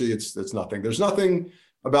cards. See, it's nothing. There's nothing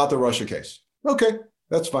about the Russia case. Okay,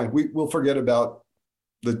 that's fine. We'll forget about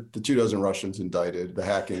the 24 Russians indicted, the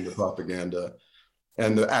hacking, the propaganda,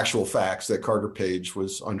 and the actual facts that Carter Page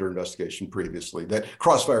was under investigation previously. That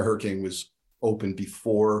Crossfire Hurricane was open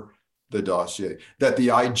before the dossier, that the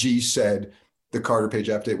IG said the Carter Page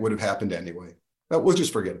update would have happened anyway. We'll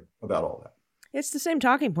just forget about all that. It's the same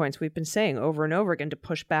talking points we've been saying over and over again to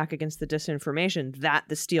push back against the disinformation that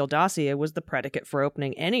the Steele dossier was the predicate for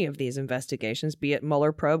opening any of these investigations, be it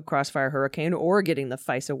Mueller probe, Crossfire Hurricane, or getting the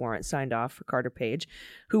FISA warrant signed off for Carter Page,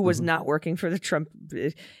 who was not working for the Trump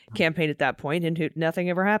campaign at that point and who nothing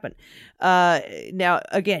ever happened. Now,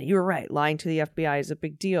 again, you were right. Lying to the FBI is a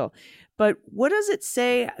big deal. But what does it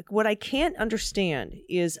say? What I can't understand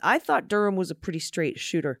is I thought Durham was a pretty straight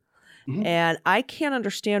shooter. Mm-hmm. And I can't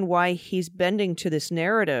understand why he's bending to this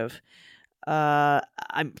narrative.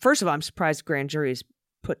 First of all, I'm surprised grand juries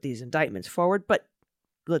put these indictments forward, but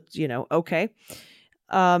let's, okay.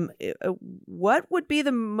 What would be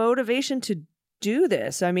the motivation to do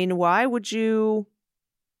this? I mean, why would you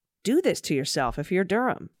do this to yourself if you're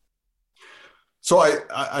Durham? So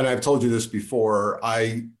and I've told you this before,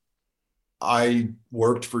 I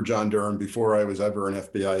worked for John Durham before I was ever an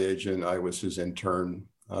FBI agent. I was his intern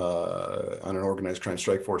on an organized crime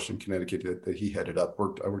strike force in Connecticut that he headed up.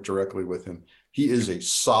 I worked directly with him. He is a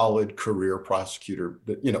solid career prosecutor.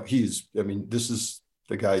 This is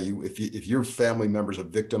the guy if your family member's a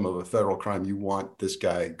victim of a federal crime, you want this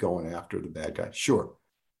guy going after the bad guy. Sure,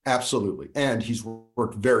 absolutely. And he's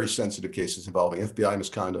worked very sensitive cases involving FBI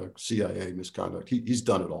misconduct, CIA misconduct. He's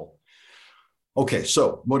done it all. Okay,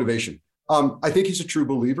 so motivation. I think he's a true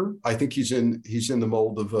believer. I think he's in the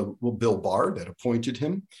mold of Bill Barr that appointed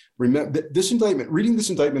him. Remember reading this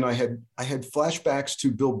indictment, I had flashbacks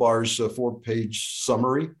to Bill Barr's 4-page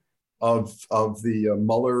summary of the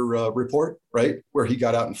Mueller report, right? Where he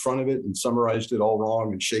got out in front of it and summarized it all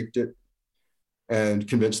wrong and shaped it and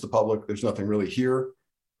convinced the public there's nothing really here.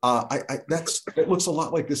 It looks a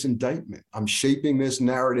lot like this indictment. I'm shaping this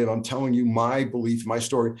narrative. I'm telling you my belief, my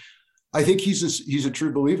story. I think he's a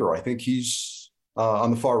true believer. I think he's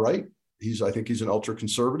on the far right. I think he's an ultra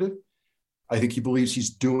conservative. I think he believes he's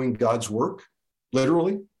doing God's work,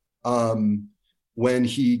 literally, when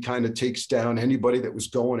he kind of takes down anybody that was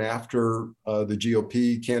going after the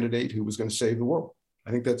GOP candidate who was going to save the world.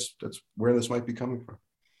 I think that's where this might be coming from.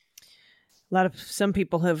 Some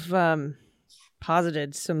people have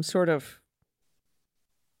posited some sort of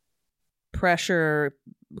pressure,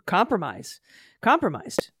 compromised.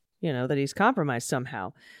 That he's compromised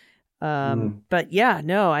somehow. But yeah,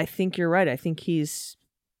 no, I think you're right. I think he's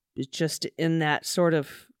just in that sort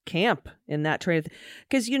of camp, in that train.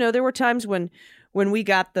 Because, there were times when we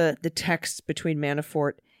got the texts between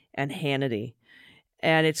Manafort and Hannity,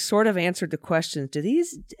 and it sort of answered the question, do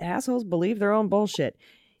these assholes believe their own bullshit?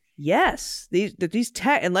 Yes.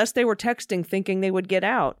 Unless they were texting thinking they would get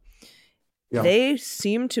out, they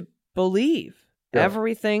seem to believe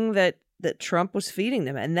everything that Trump was feeding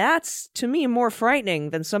them. And that's, to me, more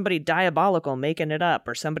frightening than somebody diabolical making it up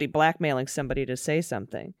or somebody blackmailing somebody to say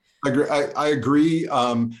something. I agree.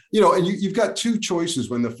 And you've got two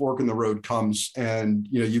choices when the fork in the road comes and,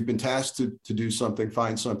 you've been tasked to do something,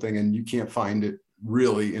 find something, and you can't find it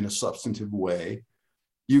really in a substantive way.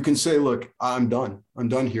 You can say, look, I'm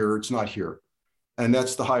done here. It's not here. And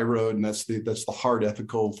that's the high road. And that's the hard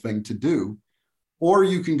ethical thing to do. Or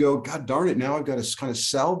you can go, God darn it, now I've got to kind of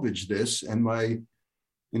salvage this and my,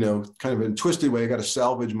 kind of in a twisted way, I got to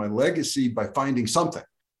salvage my legacy by finding something.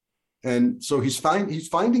 And so he's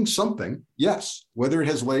finding something, yes, whether it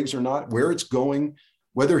has legs or not, where it's going,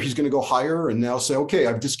 whether he's going to go higher and now say, okay,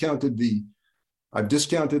 I've discounted the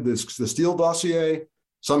Steele dossier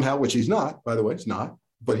somehow, which he's not, by the way, it's not,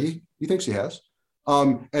 but he thinks he has.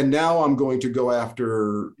 And now I'm going to go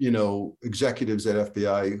after, executives at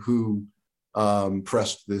FBI who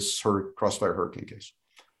pressed this Crossfire Hurricane case.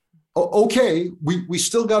 Okay, we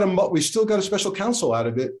still got a special counsel out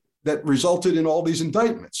of it that resulted in all these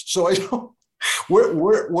indictments. So I don't,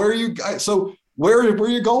 where are you guys? So where are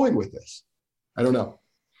you going with this? I don't know.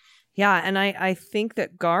 Yeah, and I think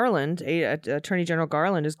that Garland, Attorney General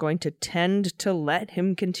Garland, is going to tend to let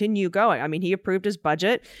him continue going. I mean, he approved his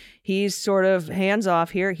budget. He's sort of hands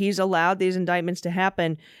off here. He's allowed these indictments to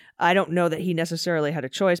happen. I don't know that he necessarily had a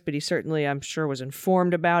choice, but he certainly, I'm sure, was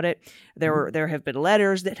informed about it. There have been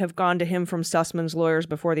letters that have gone to him from Sussman's lawyers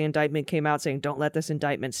before the indictment came out saying, don't let this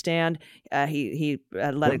indictment stand. He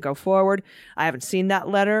let it go forward. I haven't seen that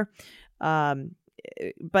letter.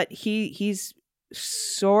 But he's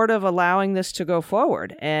sort of allowing this to go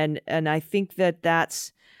forward. And I think I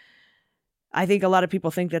think a lot of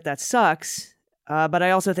people think that sucks. But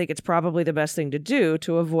I also think it's probably the best thing to do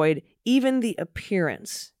to avoid even the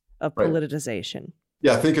appearance of politicization.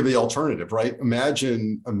 Yeah, think of the alternative, right?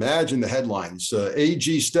 Imagine the headlines.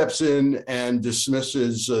 AG steps in and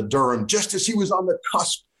dismisses Durham just as he was on the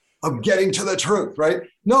cusp of getting to the truth, right?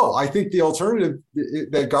 No, I think the alternative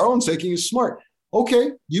that Garland's taking is smart.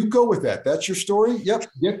 Okay, you go with that. That's your story. Yep,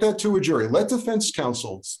 get that to a jury. Let defense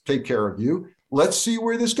counsel take care of you. Let's see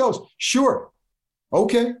where this goes. Sure.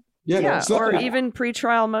 Okay. Yeah, or even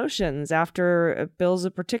pretrial motions after bills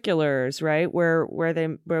of particulars, right? Where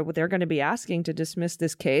they're going to be asking to dismiss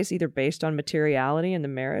this case either based on materiality and the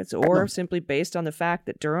merits, or simply based on the fact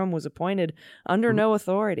that Durham was appointed under no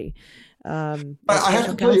authority. I have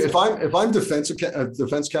to tell you, if I'm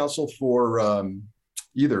defense counsel for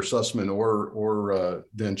either Sussman or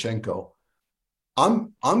Danchenko,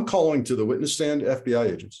 I'm calling to the witness stand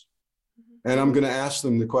FBI agents, and I'm going to ask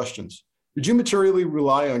them the questions. Did you materially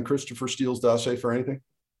rely on Christopher Steele's dossier for anything?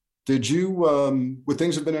 Did you, would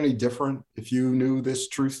things have been any different if you knew this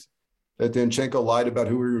truth, that Danchenko lied about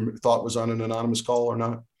who he thought was on an anonymous call or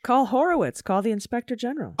not? Call Horowitz, call the Inspector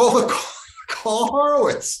General. Call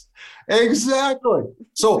Horowitz. Exactly.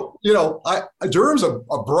 So, Durham's a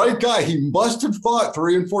bright guy. He must have thought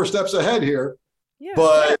 3 and 4 steps ahead here. Yeah.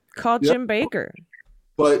 But call Jim Baker.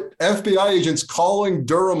 But FBI agents calling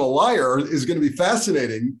Durham a liar is going to be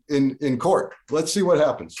fascinating in court. Let's see what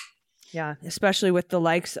happens. Yeah, especially with the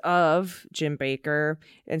likes of Jim Baker,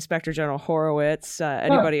 Inspector General Horowitz,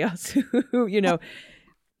 anybody else who,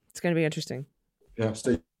 it's going to be interesting. Yeah,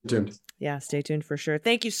 stay tuned. Yeah, stay tuned for sure.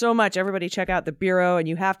 Thank you so much. Everybody check out The Bureau, and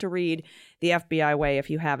you have to read The FBI Way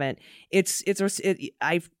if you haven't.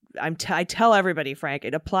 I tell everybody, Frank,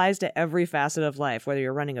 it applies to every facet of life, whether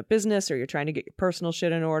you're running a business or you're trying to get your personal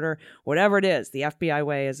shit in order, whatever it is, the FBI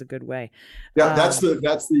way is a good way. Yeah, that's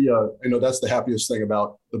the happiest thing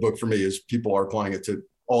about the book for me is people are applying it to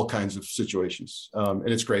all kinds of situations. And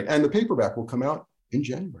it's great. And the paperback will come out in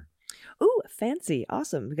January. Ooh, fancy.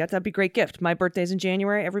 Awesome. That'd be a great gift. My birthday's in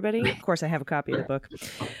January, everybody. Of course, I have a copy of the book.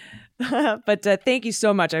 But thank you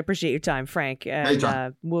so much. I appreciate your time, Frank.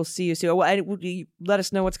 And we'll see you soon. Let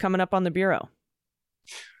us know what's coming up on the Bureau.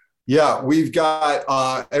 Yeah, we've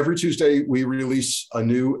got every Tuesday we release a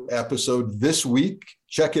new episode. This week,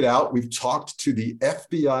 check it out. We've talked to the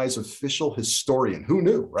FBI's official historian. Who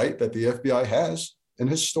knew, right, that the FBI has an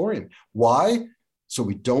historian? Why? So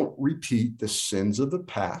we don't repeat the sins of the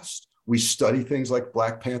past. We study things like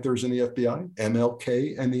Black Panthers in the FBI,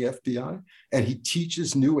 MLK and the FBI, and he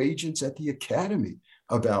teaches new agents at the academy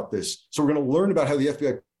about this. So we're going to learn about how the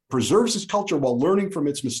FBI preserves its culture while learning from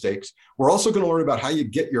its mistakes. We're also going to learn about how you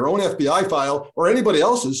get your own FBI file, or anybody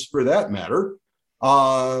else's for that matter.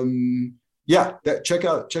 Check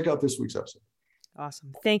out this week's episode.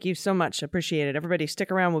 Awesome. Thank you so much. Appreciate it. Everybody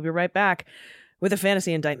stick around. We'll be right back with the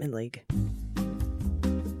Fantasy Indictment League.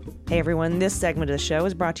 Hey everyone, this segment of the show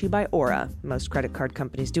is brought to you by Aura. Most credit card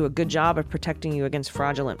companies do a good job of protecting you against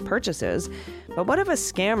fraudulent purchases, but what if a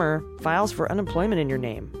scammer files for unemployment in your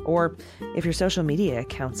name? Or if your social media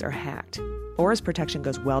accounts are hacked? Aura's protection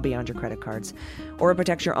goes well beyond your credit cards. Aura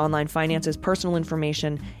protects your online finances, personal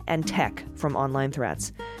information, and tech from online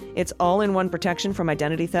threats. It's all-in-one protection from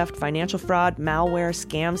identity theft, financial fraud, malware,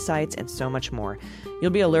 scam sites, and so much more.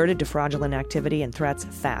 You'll be alerted to fraudulent activity and threats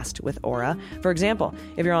fast with Aura. For example,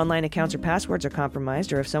 if your online accounts or passwords are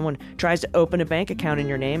compromised, or if someone tries to open a bank account in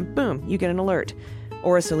your name, boom, you get an alert.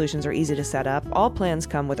 Aura solutions are easy to set up. All plans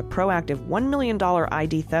come with a proactive $1 million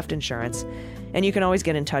ID theft insurance, and you can always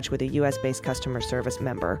get in touch with a U.S.-based customer service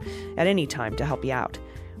member at any time to help you out.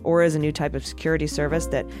 Aura is a new type of security service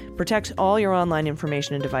that protects all your online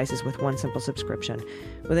information and devices with one simple subscription.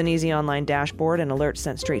 With an easy online dashboard and alerts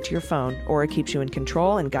sent straight to your phone, Aura keeps you in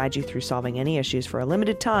control and guides you through solving any issues for a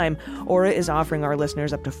limited time. Aura is offering our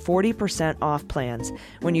listeners up to 40% off plans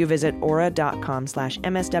when you visit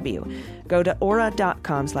aura.com/MSW. Go to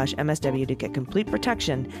aura.com/MSW to get complete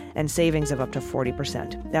protection and savings of up to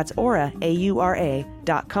 40%. That's Aura,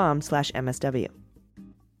 AURA.com/MSW.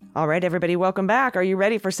 All right, everybody, welcome back. Are you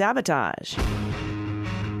ready for sabotage?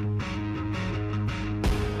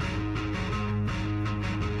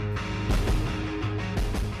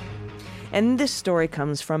 And this story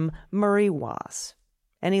comes from Murray Wass.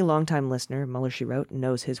 Any longtime listener, Mueller, She Wrote,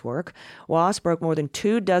 knows his work. Wass broke more than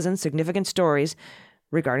 24 significant stories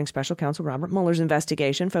regarding Special Counsel Robert Mueller's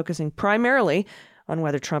investigation, focusing primarily on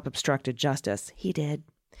whether Trump obstructed justice. He did.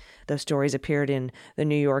 Those stories appeared in the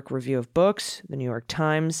New York Review of Books, the New York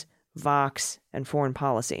Times, Vox, and Foreign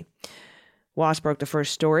Policy. Wass broke the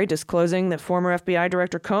first story, disclosing that former FBI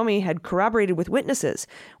Director Comey had corroborated with witnesses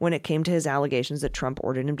when it came to his allegations that Trump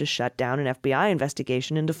ordered him to shut down an FBI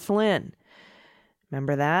investigation into Flynn.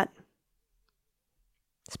 Remember that?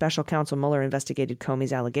 Special Counsel Mueller investigated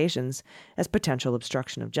Comey's allegations as potential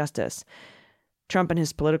obstruction of justice. Trump and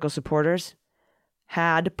his political supporters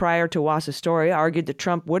had, prior to Wass's story, argued that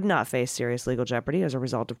Trump would not face serious legal jeopardy as a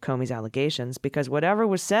result of Comey's allegations because whatever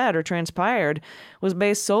was said or transpired was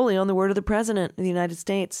based solely on the word of the President of the United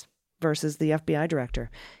States versus the FBI director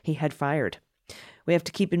he had fired. We have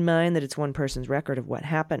to keep in mind that it's one person's record of what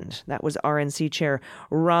happened. That was RNC Chair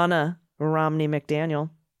Ronna Romney McDaniel.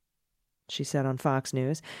 She said on Fox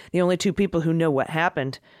News, the only two people who know what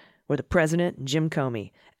happened were the President and Jim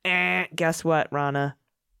Comey. Guess what, Ronna?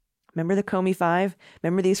 Remember the Comey Five?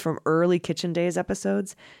 Remember these from early Kitchen Days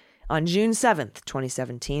episodes? On June 7th,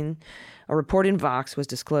 2017, a report in Vox was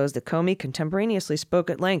disclosed that Comey contemporaneously spoke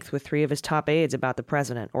at length with 3 of his top aides about the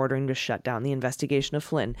president, ordering to shut down the investigation of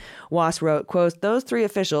Flynn. Wass wrote, quote, those 3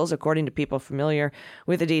 officials, according to people familiar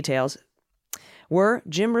with the details, were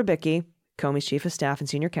Jim Rybicki, Comey's chief of staff and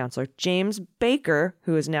senior counselor, James Baker,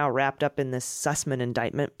 who is now wrapped up in this Sussman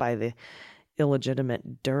indictment by the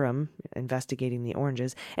illegitimate Durham investigating the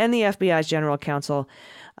oranges, and the FBI's general counsel.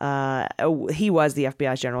 He was the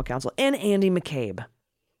FBI's general counsel, and Andy McCabe,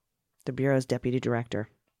 the Bureau's deputy director.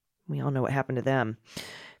 We all know what happened to them.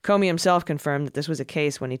 Comey himself confirmed that this was a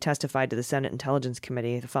case when he testified to the Senate Intelligence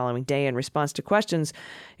Committee the following day in response to questions.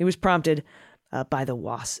 He was prompted by the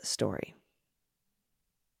Wass story.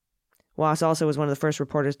 Wass also was one of the first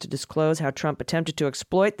reporters to disclose how Trump attempted to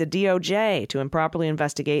exploit the DOJ to improperly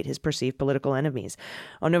investigate his perceived political enemies.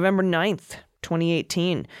 On November 9th,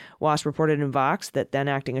 2018, Wass reported in Vox that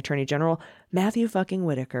then-acting Attorney General Matthew fucking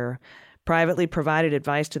Whitaker privately provided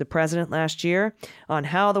advice to the president last year on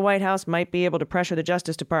how the White House might be able to pressure the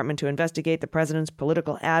Justice Department to investigate the president's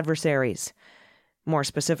political adversaries. More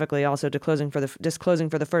specifically, also disclosing for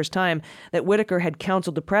the first time that Whitaker had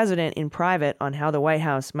counseled the president in private on how the White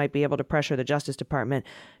House might be able to pressure the Justice Department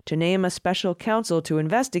to name a special counsel to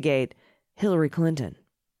investigate Hillary Clinton.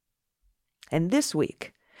 And this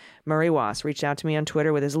week, Murray Wass reached out to me on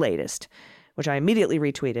Twitter with his latest, which I immediately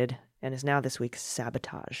retweeted and is now this week's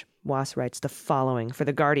sabotage. Wass writes the following for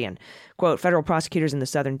The Guardian. Quote, federal prosecutors in the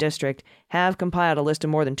Southern District have compiled a list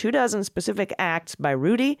of more than 24 specific acts by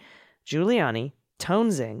Rudy Giuliani,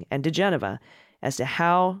 Tonzing, and DeGeneva as to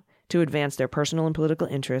how to advance their personal and political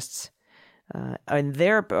interests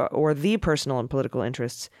the personal and political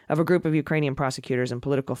interests of a group of Ukrainian prosecutors and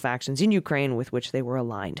political factions in Ukraine with which they were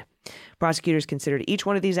aligned. Prosecutors considered each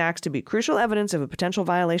one of these acts to be crucial evidence of a potential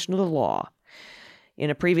violation of the law.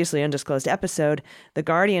 In a previously undisclosed episode, The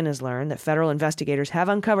Guardian has learned that federal investigators have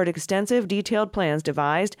uncovered extensive, detailed plans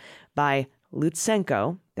devised by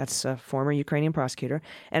Lutsenko, that's a former Ukrainian prosecutor,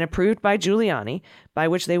 and approved by Giuliani, by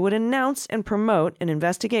which they would announce and promote an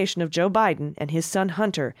investigation of Joe Biden and his son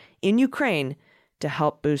Hunter in Ukraine to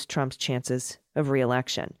help boost Trump's chances of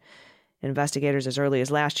re-election. Investigators as early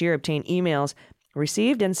as last year obtained emails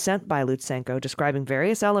received and sent by Lutsenko describing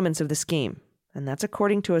various elements of the scheme. And that's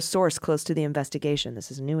according to a source close to the investigation.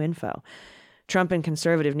 This is new info. Trump and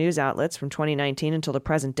conservative news outlets from 2019 until the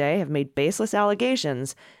present day have made baseless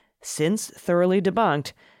allegations, since thoroughly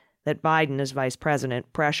debunked, that Biden, as vice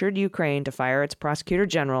president, pressured Ukraine to fire its prosecutor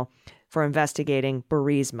general for investigating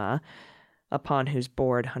Burisma, upon whose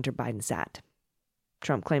board Hunter Biden sat.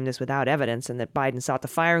 Trump claimed this without evidence and that Biden sought the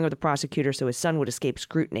firing of the prosecutor so his son would escape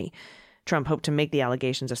scrutiny. Trump hoped to make the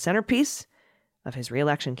allegations a centerpiece of his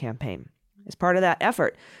re-election campaign. As part of that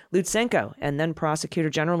effort, Lutsenko, and then Prosecutor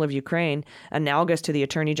General of Ukraine, analogous to the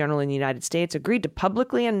Attorney General in the United States, agreed to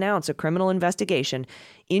publicly announce a criminal investigation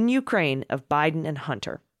in Ukraine of Biden and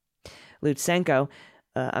Hunter. Lutsenko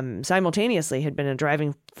simultaneously had been a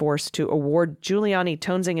driving force to award Giuliani,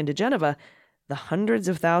 Toensing, and DeGeneva the hundreds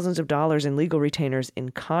of thousands of dollars in legal retainers in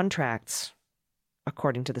contracts,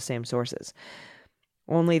 according to the same sources.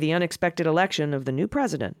 Only the unexpected election of the new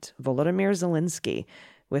president, Volodymyr Zelensky,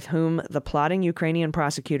 with whom the plotting Ukrainian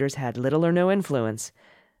prosecutors had little or no influence,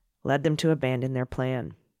 led them to abandon their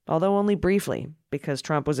plan, although only briefly, because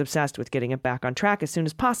Trump was obsessed with getting it back on track as soon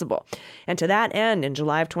as possible. And to that end, in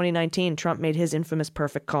July of 2019, Trump made his infamous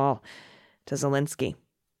perfect call to Zelensky.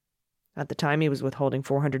 At the time, he was withholding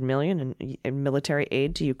 $400 million in military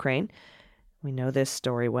aid to Ukraine. We know this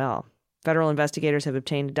story well. Federal investigators have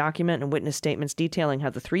obtained a document and witness statements detailing how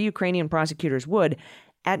the three Ukrainian prosecutors would,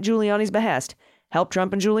 at Giuliani's behest, help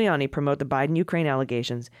Trump and Giuliani promote the Biden-Ukraine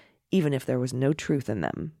allegations, even if there was no truth in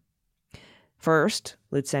them. First,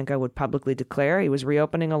 Lutsenko would publicly declare he was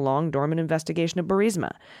reopening a long-dormant investigation of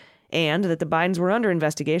Burisma, and that the Bidens were under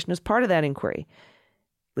investigation as part of that inquiry.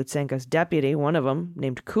 Lutsenko's deputy, one of them,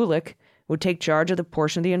 named Kulik, would take charge of the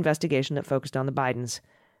portion of the investigation that focused on the Bidens,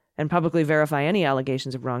 and publicly verify any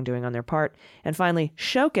allegations of wrongdoing on their part. And finally,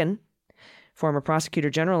 Shokin, former prosecutor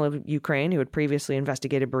general of Ukraine who had previously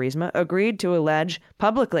investigated Burisma, agreed to allege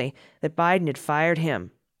publicly that Biden had fired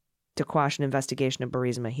him to quash an investigation of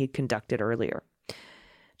Burisma he'd conducted earlier.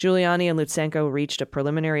 Giuliani and Lutsenko reached a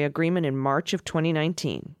preliminary agreement in March of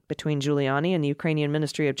 2019 between Giuliani and the Ukrainian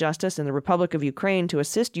Ministry of Justice and the Republic of Ukraine to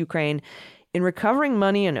assist Ukraine in recovering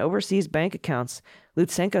money in overseas bank accounts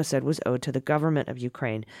Lutsenko said was owed to the government of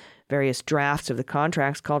Ukraine. Various drafts of the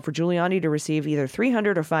contracts called for Giuliani to receive either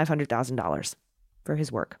 $300,000 or $500,000 for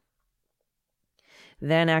his work.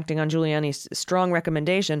 Then, acting on Giuliani's strong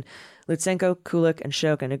recommendation, Lutsenko, Kulik, and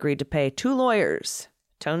Shokin agreed to pay two lawyers,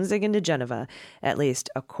 Toensing and DeGeneva, at least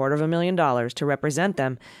 $250,000 to represent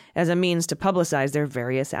them as a means to publicize their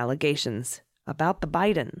various allegations about the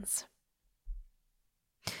Bidens.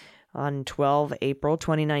 On 12 April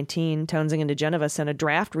 2019, Toensing and DeGeneva sent a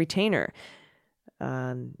draft retainer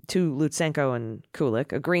to Lutsenko and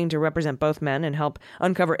Kulik, agreeing to represent both men and help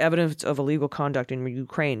uncover evidence of illegal conduct in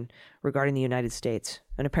Ukraine regarding the United States,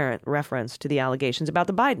 an apparent reference to the allegations about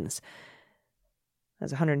the Bidens,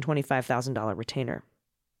 as a $125,000 retainer.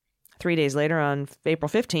 3 days later, on April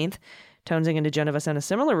 15th, Toensing and DeGeneva sent a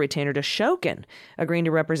similar retainer to Shokin, agreeing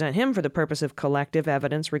to represent him for the purpose of collective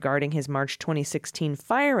evidence regarding his March 2016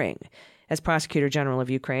 firing as Prosecutor General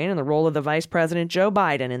of Ukraine and the role of the Vice President Joe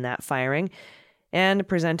Biden in that firing, and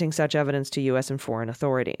presenting such evidence to U.S. and foreign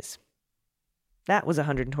authorities. That was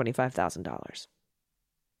 $125,000.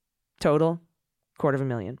 Total,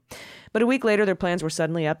 $250,000. But a week later, their plans were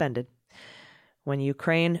suddenly upended when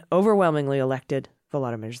Ukraine overwhelmingly elected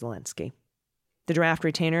Volodymyr Zelensky. The draft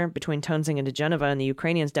retainer between Toensing and DeGeneva and the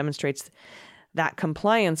Ukrainians demonstrates that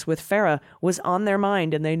compliance with FARA was on their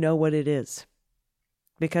mind, and they know what it is.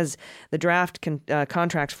 Because the draft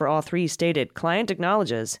contracts for all three stated, client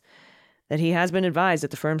acknowledges that he has been advised that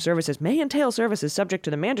the firm's services may entail services subject to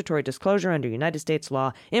the mandatory disclosure under United States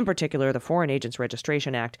law, in particular the Foreign Agents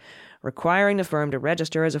Registration Act, requiring the firm to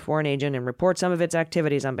register as a foreign agent and report some of its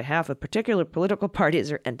activities on behalf of particular political parties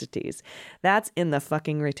or entities. That's in the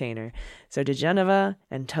fucking retainer. So DeGeneva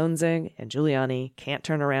and Toensing and Giuliani can't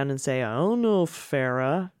turn around and say, oh no,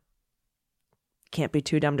 Farah. Can't be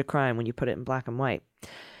too dumb to crime when you put it in black and white.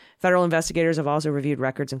 Federal investigators have also reviewed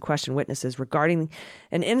records and questioned witnesses regarding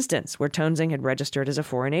an instance where Toensing had registered as a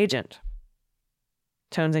foreign agent.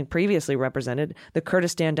 Toensing previously represented the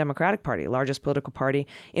Kurdistan Democratic Party, largest political party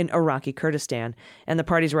in Iraqi Kurdistan, and the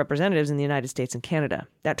party's representatives in the United States and Canada.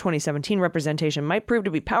 That 2017 representation might prove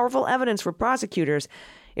to be powerful evidence for prosecutors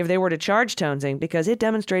if they were to charge Toensing, because it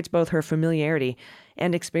demonstrates both her familiarity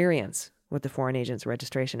and experience with the Foreign Agents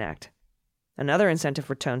Registration Act. Another incentive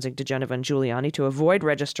for Toensing, DeGeneva, and Giuliani to avoid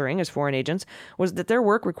registering as foreign agents was that their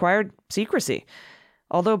work required secrecy.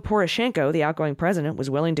 Although Poroshenko, the outgoing president, was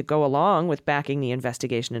willing to go along with backing the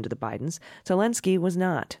investigation into the Bidens, Zelensky was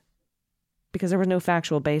not, because there was no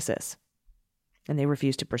factual basis, and they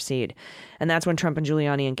refused to proceed. And that's when Trump and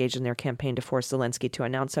Giuliani engaged in their campaign to force Zelensky to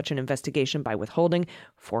announce such an investigation by withholding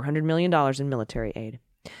 $400 million in military aid.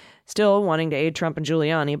 Still wanting to aid Trump and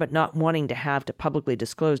Giuliani, but not wanting to have to publicly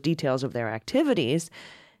disclose details of their activities,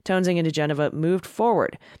 Toensing and DeGeneva moved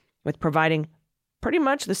forward with providing pretty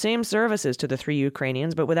much the same services to the three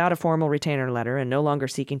Ukrainians, but without a formal retainer letter and no longer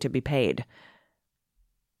seeking to be paid.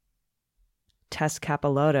 Tess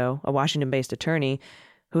Capilotto, a Washington-based attorney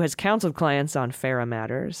who has counseled clients on FARA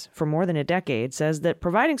matters for more than a decade, says that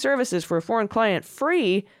providing services for a foreign client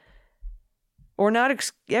free or not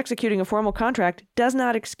executing a formal contract does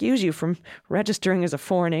not excuse you from registering as a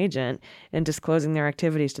foreign agent and disclosing their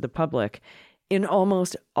activities to the public. in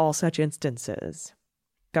almost all such instances.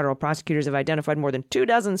 Federal prosecutors have identified more than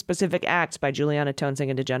 24 specific acts by Giuliani, Toensing,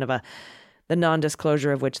 and DeGeneva, the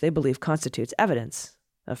non-disclosure of which they believe constitutes evidence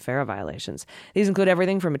of FARA violations. These include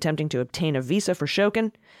everything from attempting to obtain a visa for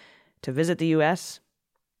Shokin, to visit the U.S.,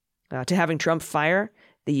 to having Trump fire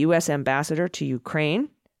the U.S. ambassador to Ukraine,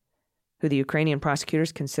 who the Ukrainian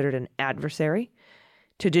prosecutors considered an adversary,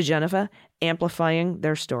 to DeGeneva amplifying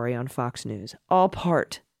their story on Fox News, all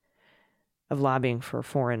part of lobbying for a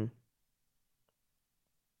foreign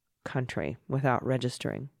country without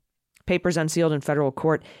registering. Papers unsealed in federal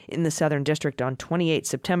court in the Southern District on 28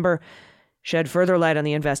 September shed further light on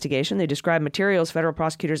the investigation. They describe materials federal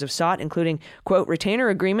prosecutors have sought, including, quote, retainer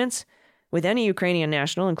agreements with any Ukrainian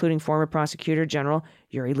national, including former prosecutor general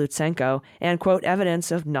Yuri Lutsenko, and, quote, evidence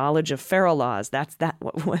of knowledge of FARA laws. That's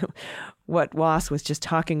what Wass was just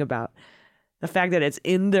talking about. The fact that it's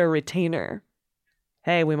in their retainer.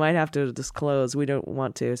 Hey, we might have to disclose. We don't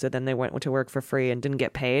want to. So then they went to work for free and didn't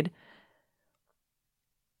get paid.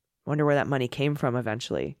 Wonder where that money came from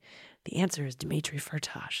eventually. The answer is Dmitry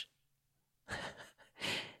Firtash.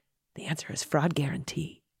 The answer is fraud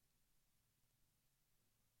guarantee.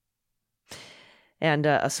 And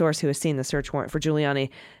a source who has seen the search warrant for Giuliani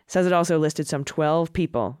says it also listed some 12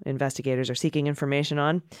 people investigators are seeking information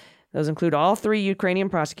on. Those include all 3 Ukrainian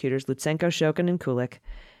prosecutors, Lutsenko, Shokin, and Kulik.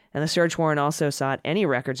 And the search warrant also sought any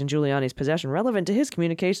records in Giuliani's possession relevant to his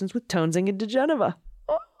communications with Toensing and DeGeneva.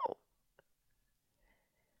 Oh.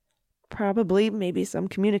 Probably maybe some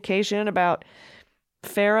communication about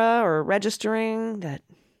FARA or registering that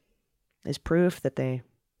is proof that they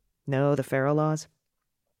know the FARA laws.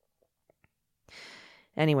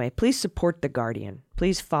 Anyway, please support The Guardian.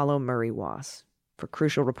 Please follow Murray Wass for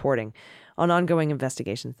crucial reporting on ongoing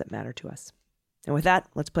investigations that matter to us. And with that,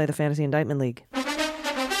 let's play the Fantasy Indictment League. I'm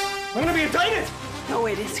gonna be indicted! No,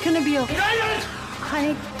 wait, it's gonna be okay. Indicted!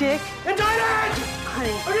 Honey, Dick. Indicted!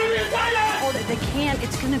 Honey. I'm gonna be indicted! Hold it, they can't.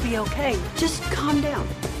 It's gonna be okay. Just calm down.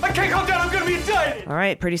 I can't calm down, I'm gonna be indicted! All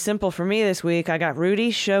right, pretty simple for me this week. I got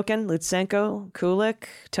Rudy, Shokin, Lutsenko, Kulik,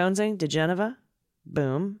 Toensing, DeGeneva.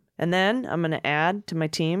 Boom. And then I'm going to add to my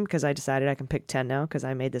team, because I decided I can pick 10 now because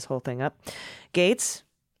I made this whole thing up. Gates,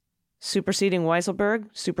 superseding Weisselberg,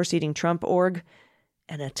 superseding Trump org,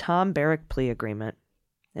 and a Tom Barrack plea agreement.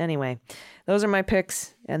 Anyway, those are my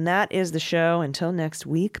picks, and that is the show. Until next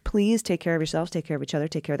week, please take care of yourselves, take care of each other,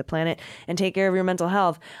 take care of the planet, and take care of your mental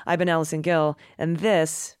health. I've been Allison Gill, and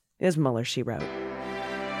this is Mueller, She Wrote.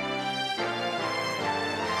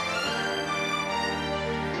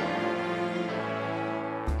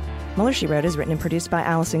 Mueller, She Wrote is written and produced by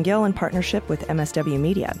Allison Gill in partnership with MSW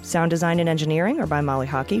Media. Sound design and engineering are by Molly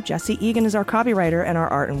Hockey. Jesse Egan is our copywriter, and our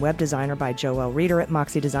art and web designer by Joelle Reeder at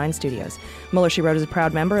Moxie Design Studios. Mueller, She Wrote is a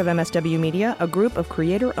proud member of MSW Media, a group of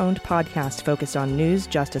creator-owned podcasts focused on news,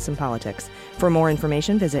 justice, and politics. For more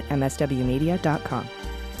information, visit mswmedia.com.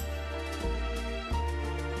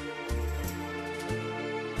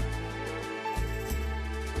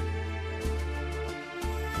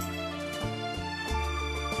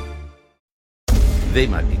 They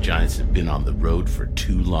Might Be Giants have been on the road for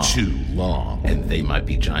too long. Too long. And They Might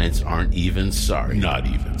Be Giants aren't even sorry. Not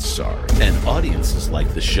even sorry. And audiences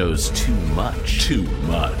like the shows too much. Too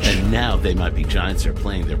much. And now They Might Be Giants are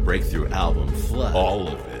playing their breakthrough album, Flood. All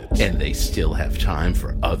of it. And they still have time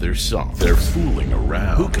for other songs. They're fooling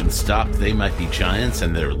around. Who can stop They Might Be Giants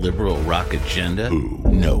and their liberal rock agenda? Who?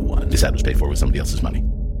 No one. This ad was paid for with somebody else's money.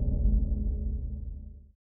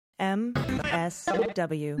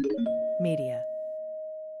 MSW Media.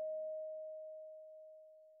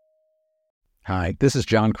 Hi, this is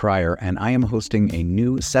John Cryer, and I am hosting a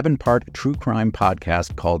new 7-part true crime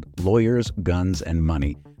podcast called Lawyers, Guns, and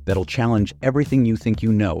Money that'll challenge everything you think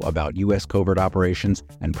you know about U.S. covert operations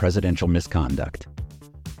and presidential misconduct.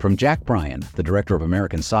 From Jack Bryan, the director of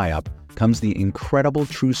American PSYOP, comes the incredible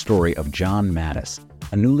true story of John Mattis,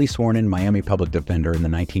 a newly sworn-in Miami public defender in the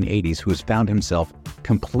 1980s who has found himself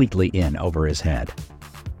completely in over his head.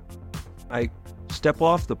 I step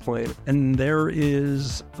off the plane, and there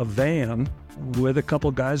is a van with a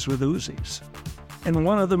couple guys with Uzis. And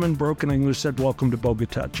one of them in broken English said, "Welcome to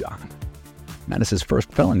Bogota, John." Mattis's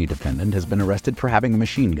first felony defendant has been arrested for having a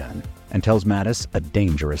machine gun and tells Mattis a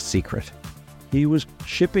dangerous secret. He was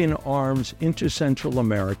shipping arms into Central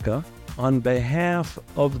America on behalf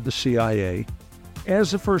of the CIA.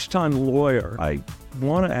 As a first-time lawyer, I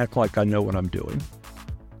want to act like I know what I'm doing.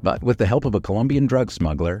 But with the help of a Colombian drug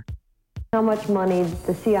smuggler, how much money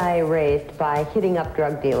the CIA raised by hitting up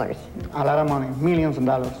drug dealers? A lot of money, millions of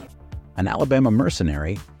dollars. An Alabama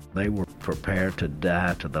mercenary, they were prepared to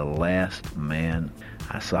die to the last man.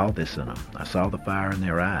 I saw this in them. I saw the fire in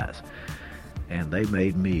their eyes. and they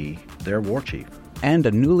made me their war chief. And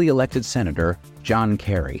a newly elected Senator, John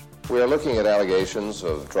Kerry. We are looking at allegations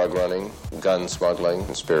of drug running, gun smuggling,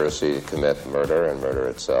 conspiracy to commit murder and murder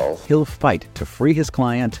itself. He'll fight to free his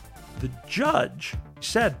client. The judge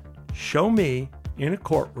said, show me in a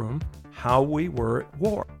courtroom how we were at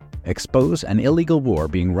war. Expose an illegal war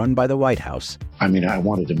being run by the White House. I mean, I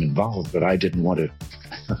wanted him involved, but I didn't want to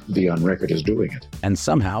be on record as doing it. And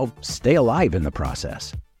somehow stay alive in the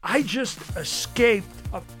process. I just escaped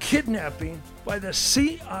a kidnapping by the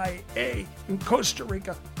CIA in Costa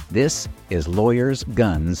Rica. This is Lawyers,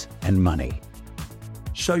 Guns, and Money.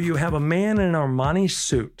 So you have a man in an Armani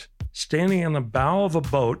suit standing in the bow of a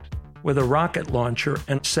boat with a rocket launcher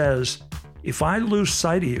and says, if I lose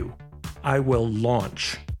sight of you, I will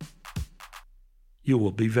launch. You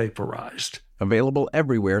will be vaporized. Available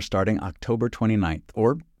everywhere starting October 29th,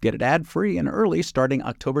 or get it ad-free and early starting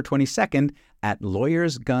October 22nd at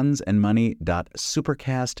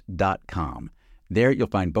lawyersgunsandmoney.supercast.com. There you'll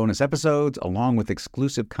find bonus episodes along with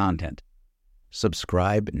exclusive content.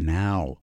 Subscribe now.